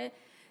want to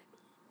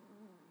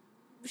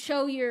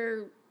show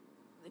your...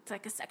 It's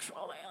like a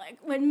sexual way, like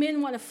when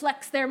men want to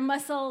flex their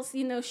muscles,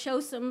 show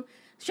some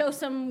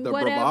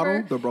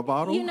whatever. The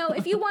bravado.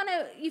 If you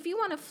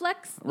want to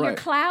flex your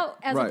clout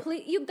as a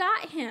police, you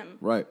got him.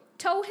 Right.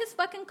 Tow his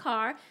fucking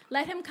car.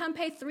 Let him come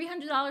pay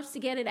 $300 to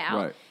get it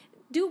out. Right.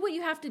 Do what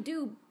you have to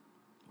do.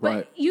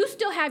 But you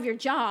still have your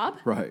job.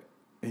 Right.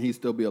 And he'd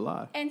still be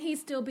alive.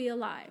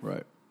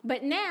 Right.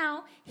 But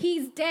now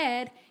he's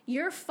dead.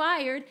 You're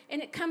fired,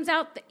 and it comes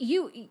out that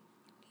You're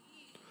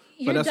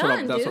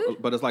done, dude.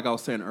 But it's like I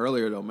was saying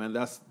earlier, though, man.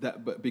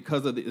 But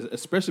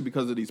especially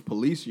because of these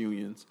police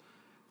unions,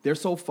 they're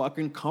so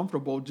fucking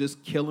comfortable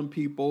just killing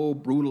people,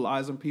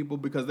 brutalizing people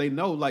because they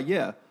know, like,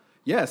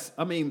 yes.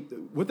 I mean,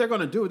 what they're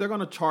gonna do? They're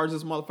gonna charge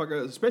this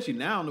motherfucker, especially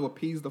now, to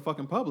appease the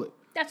fucking public.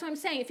 That's what I'm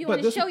saying. If you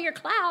want to show your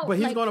clout, but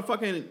he's gonna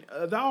fucking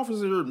the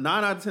officer 9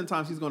 out of 10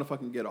 times he's gonna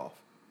fucking get off.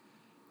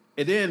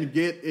 And then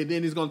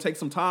he's going to take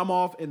some time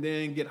off and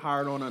then get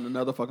hired on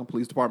another fucking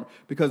police department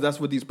because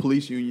that's what these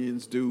police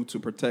unions do to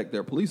protect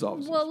their police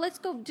officers. Well, let's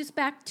go just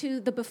back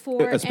to the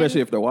before. Especially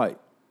if they're white.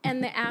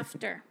 And the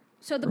after.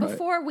 So the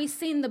before, we've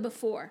seen the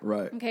before.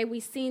 Right. Okay,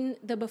 we've seen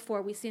the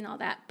before, we've seen all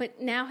that. But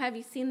now have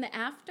you seen the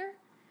after?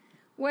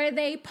 Where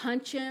they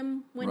punch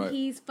him when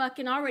he's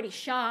fucking already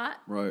shot.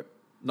 Right.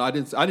 No, I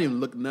didn't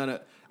look none of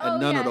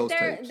those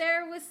tapes.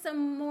 There was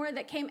some more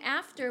that came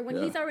after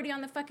when he's already on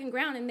the fucking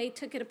ground and they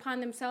took it upon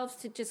themselves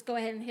to just go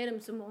ahead and hit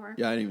him some more.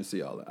 Yeah, I didn't even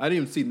see all that. I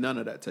didn't even see none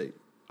of that tape.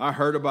 I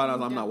heard about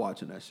it. I'm not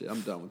watching that shit.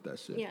 I'm done with that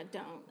shit. Yeah,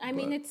 don't. I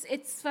mean,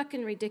 it's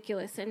fucking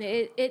ridiculous and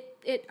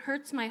it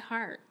hurts my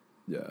heart.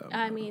 Yeah.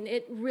 I mean,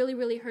 it really,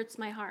 really hurts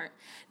my heart.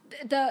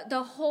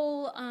 The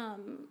whole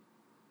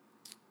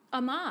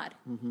Ahmad.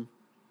 Mm-hmm.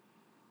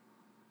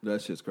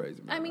 That shit's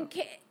crazy, man. I mean,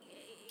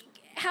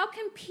 how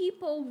can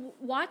people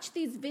watch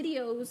these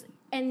videos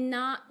and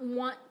not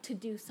want to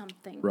do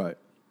something? Right.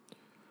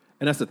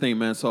 And that's the thing,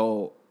 man.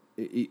 So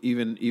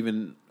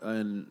even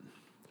and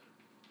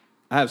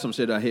I have some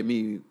shit that hit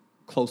me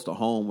close to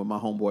home with my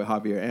homeboy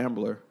Javier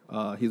Ambler.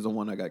 He's the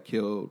one that got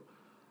killed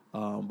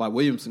by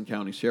Williamson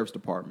County Sheriff's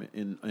Department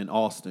in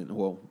Austin.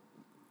 Well,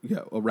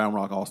 around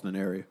Rock, Austin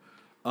area.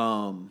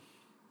 And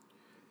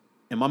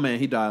my man,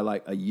 he died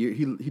like a year.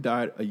 He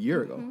died a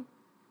year ago. Mm-hmm.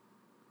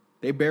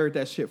 They buried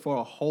that shit for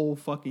a whole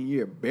fucking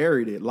year.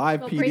 Buried it.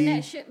 Live PD. Bring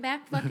that shit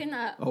back fucking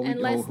up.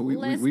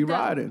 We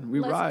riding. We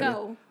Let's riding.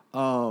 go.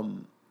 A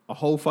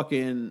whole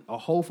fucking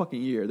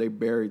year they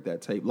buried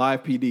that tape.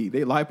 Live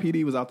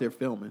PD was out there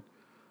filming.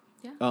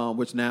 Yeah.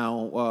 Which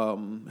now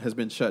has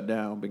been shut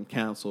down, been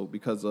canceled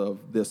because of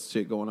this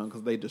shit going on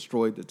because they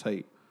destroyed the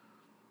tape.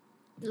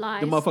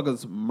 Lies. The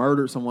motherfuckers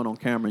murdered someone on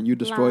camera and you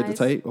destroyed Lies.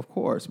 the tape? Of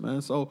course,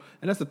 man. So,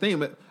 and that's the thing.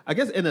 But I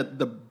guess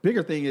the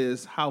bigger thing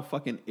is how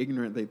fucking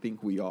ignorant they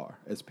think we are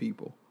as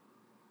people.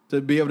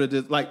 To be able to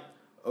just, like,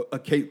 a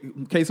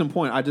case in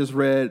point, I just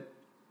read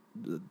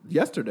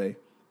yesterday,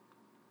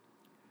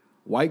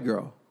 white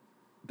girl.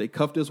 They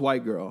cuffed this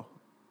white girl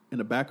in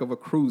the back of a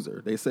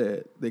cruiser. They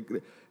said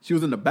she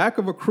was in the back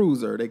of a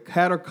cruiser. They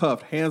had her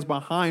cuffed, hands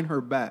behind her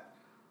back.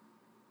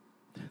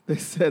 They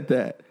said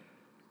that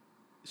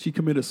she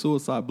committed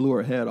suicide, blew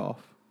her head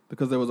off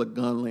because there was a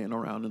gun laying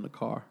around in the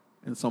car,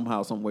 and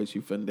somehow, some way, she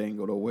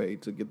fandangled her way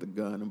to get the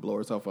gun and blow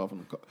herself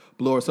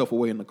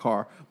away in the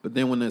car. But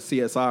then when the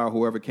CSI or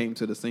whoever came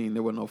to the scene,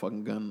 there was no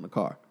fucking gun in the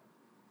car.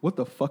 What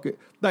the fuck?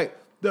 Like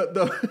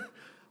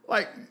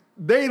like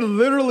they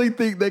literally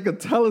think they could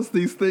tell us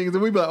these things,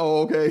 and we be like,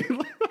 oh, okay.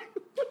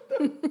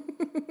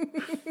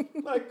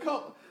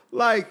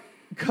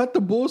 Cut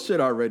the bullshit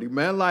already,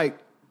 man. Like,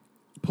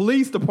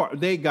 police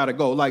department, they gotta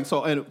go. Like,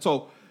 so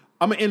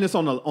I'm gonna end this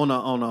on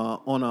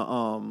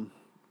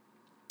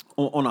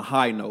a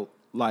high note.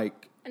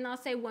 Like, and I'll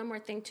say one more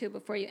thing too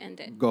before you end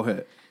it. Go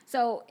ahead.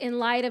 So, in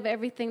light of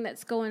everything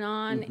that's going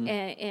on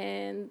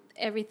and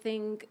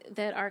everything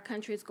that our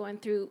country is going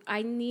through,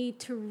 I need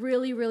to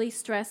really, really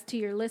stress to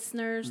your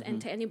listeners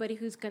and to anybody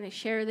who's going to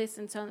share this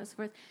and so on and so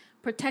forth: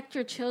 protect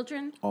your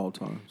children. All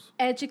times.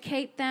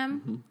 Educate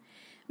them.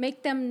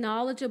 Make them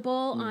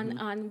knowledgeable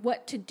on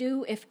what to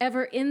do if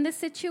ever in the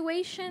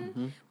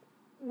situation.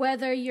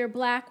 Whether you're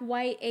black,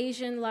 white,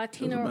 Asian,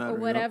 Latino, or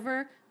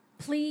whatever,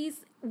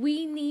 please,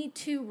 we need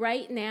to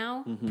right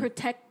now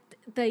protect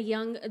the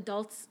young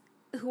adults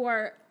who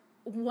are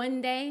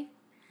one day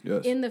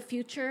in the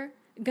future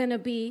going to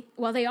be,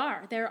 well,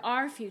 they're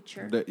our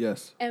future.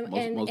 Yes,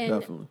 most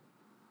definitely.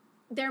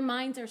 Their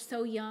minds are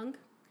so young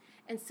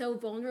and so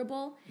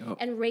vulnerable,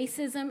 and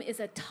racism is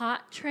a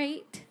taught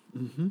trait.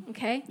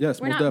 Okay?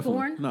 Yes, we're most not definitely.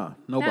 born Nah,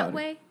 nobody. that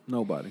way.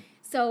 Nobody.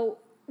 So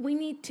we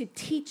need to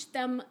teach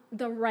them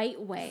the right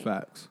way.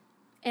 Facts.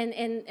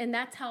 And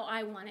that's how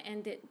I want to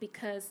end it,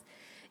 because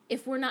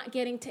if we're not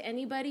getting to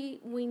anybody,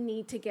 we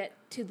need to get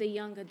to the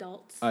young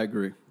adults. I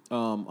agree.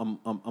 I'm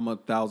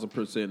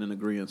 1,000% in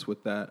agreement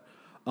with that.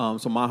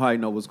 So my high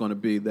note was going to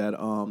be that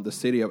the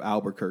city of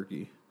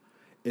Albuquerque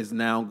is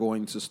now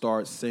going to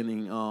start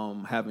sending,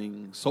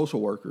 having social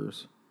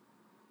workers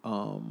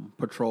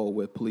patrol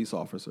with police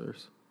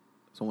officers.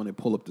 So when they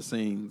pull up the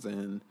scenes,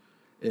 and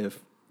if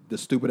the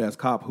stupid ass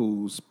cop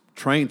who's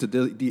trained to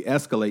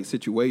de-escalate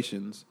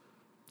situations,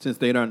 since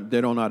they don't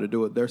know how to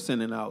do it, they're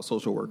sending out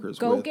social workers.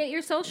 Go get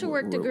your social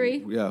work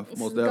degree. Yeah,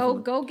 most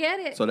definitely. Go get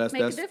it. So Make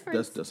a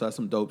difference. That's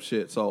some dope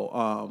shit. So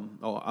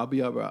I'll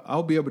be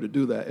able to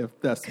do that if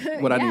that's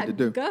what I need to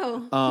do.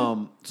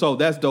 Go. So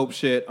that's dope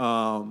shit.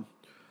 I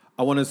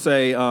want to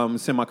say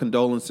send my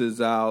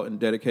condolences out and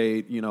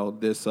dedicate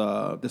this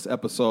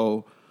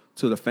episode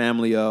to the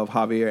family of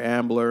Javier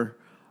Ambler.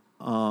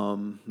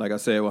 Like I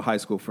said, a high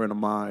school friend of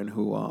mine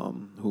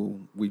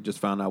who we just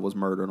found out was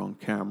murdered on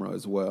camera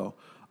as well.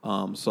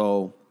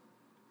 So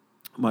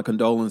my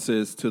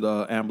condolences to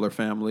the Ambler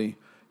family.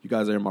 You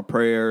guys are in my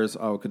prayers.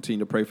 I will continue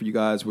to pray for you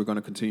guys. We're going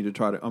to continue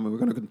to we're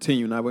going to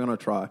continue. Now we're going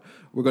to try.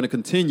 We're going to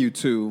continue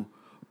to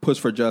push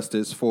for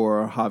justice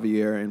for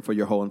Javier and for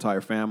your whole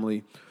entire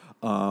family.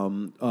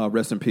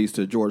 Rest in peace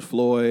to George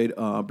Floyd,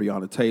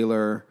 Breonna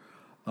Taylor.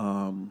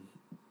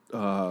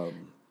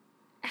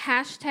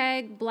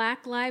 Hashtag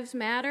Black Lives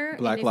Matter.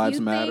 Black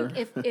Lives Matter.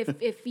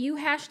 If you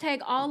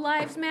hashtag All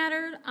Lives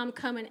Matter, I'm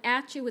coming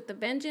at you with the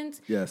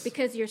vengeance. Yes.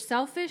 Because you're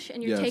selfish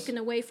and you're taking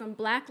away from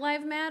Black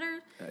Lives Matter.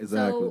 Exactly.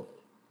 So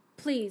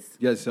please.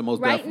 Yes, most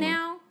right definitely. Right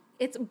now,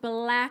 it's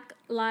Black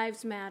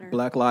Lives Matter.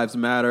 Black Lives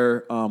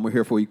Matter. We're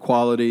here for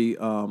equality. It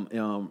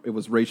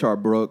was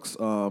Rayshard Brooks.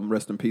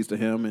 Rest in peace to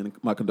him, and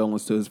my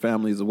condolences to his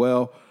family as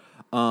well.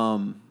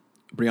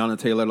 Breonna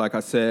Taylor, like I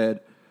said.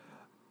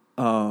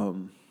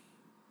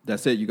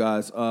 That's it, you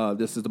guys.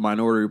 This is the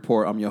Minority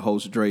Report. I'm your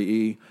host, Dre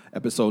E.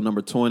 Episode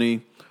number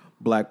 20.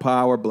 Black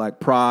Power, Black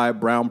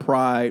Pride, Brown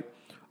Pride.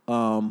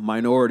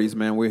 Minorities,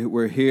 man.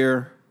 We're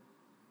here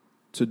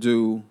to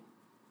do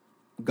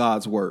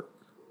God's work.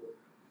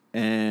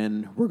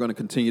 And we're going to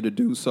continue to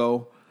do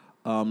so.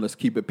 Let's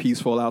keep it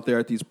peaceful out there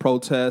at these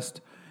protests.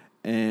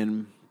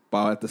 And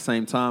at the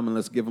same time, and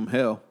let's give them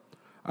hell.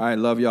 All right,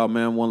 love y'all,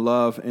 man. One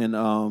love.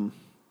 And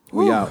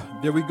we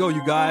out. There we go,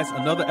 you guys.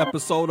 Another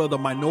episode of the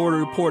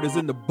Minority Report is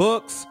in the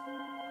books.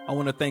 I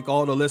want to thank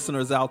all the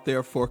listeners out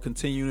there for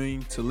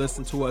continuing to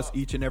listen to us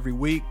each and every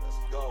week.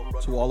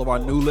 To all of our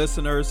new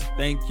listeners,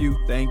 thank you,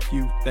 thank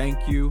you,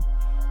 thank you.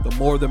 The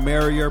more the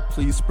merrier.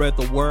 Please spread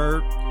the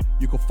word.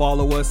 You can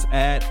follow us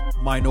at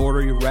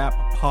Minority Rap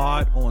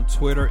Pod on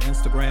Twitter,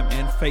 Instagram,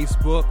 and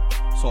Facebook.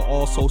 So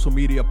all social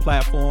media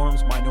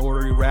platforms,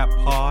 Minority Rap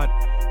Pod.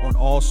 on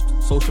all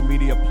social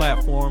media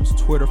platforms,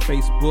 Twitter,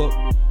 Facebook,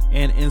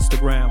 and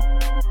Instagram.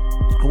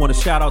 I want to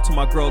shout out to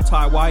my girl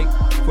Ty White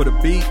for the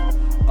beat,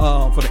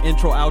 for the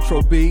intro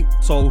outro beat.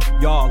 So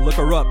y'all look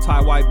her up,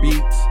 Ty White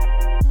Beats,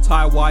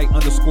 Ty White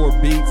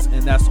 _beats,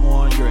 and that's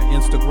on your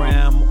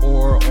Instagram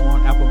or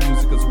on Apple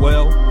Music as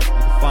well. You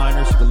can find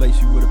her, she can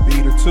lace you with a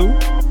beat or two.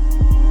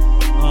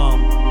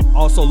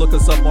 Also look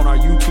us up on our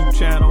YouTube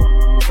channel,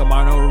 The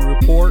Minority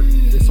Report.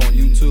 It's on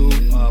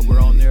YouTube. We're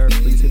on there.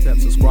 Please hit that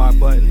subscribe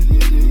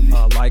button.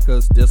 Like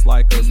us,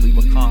 dislike us, leave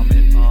a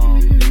comment.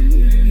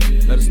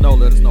 Let us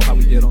know how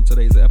we did on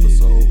today's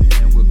episode,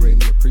 and we'll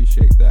greatly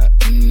appreciate that.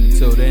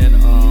 Until then,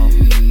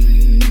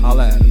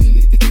 holla at us.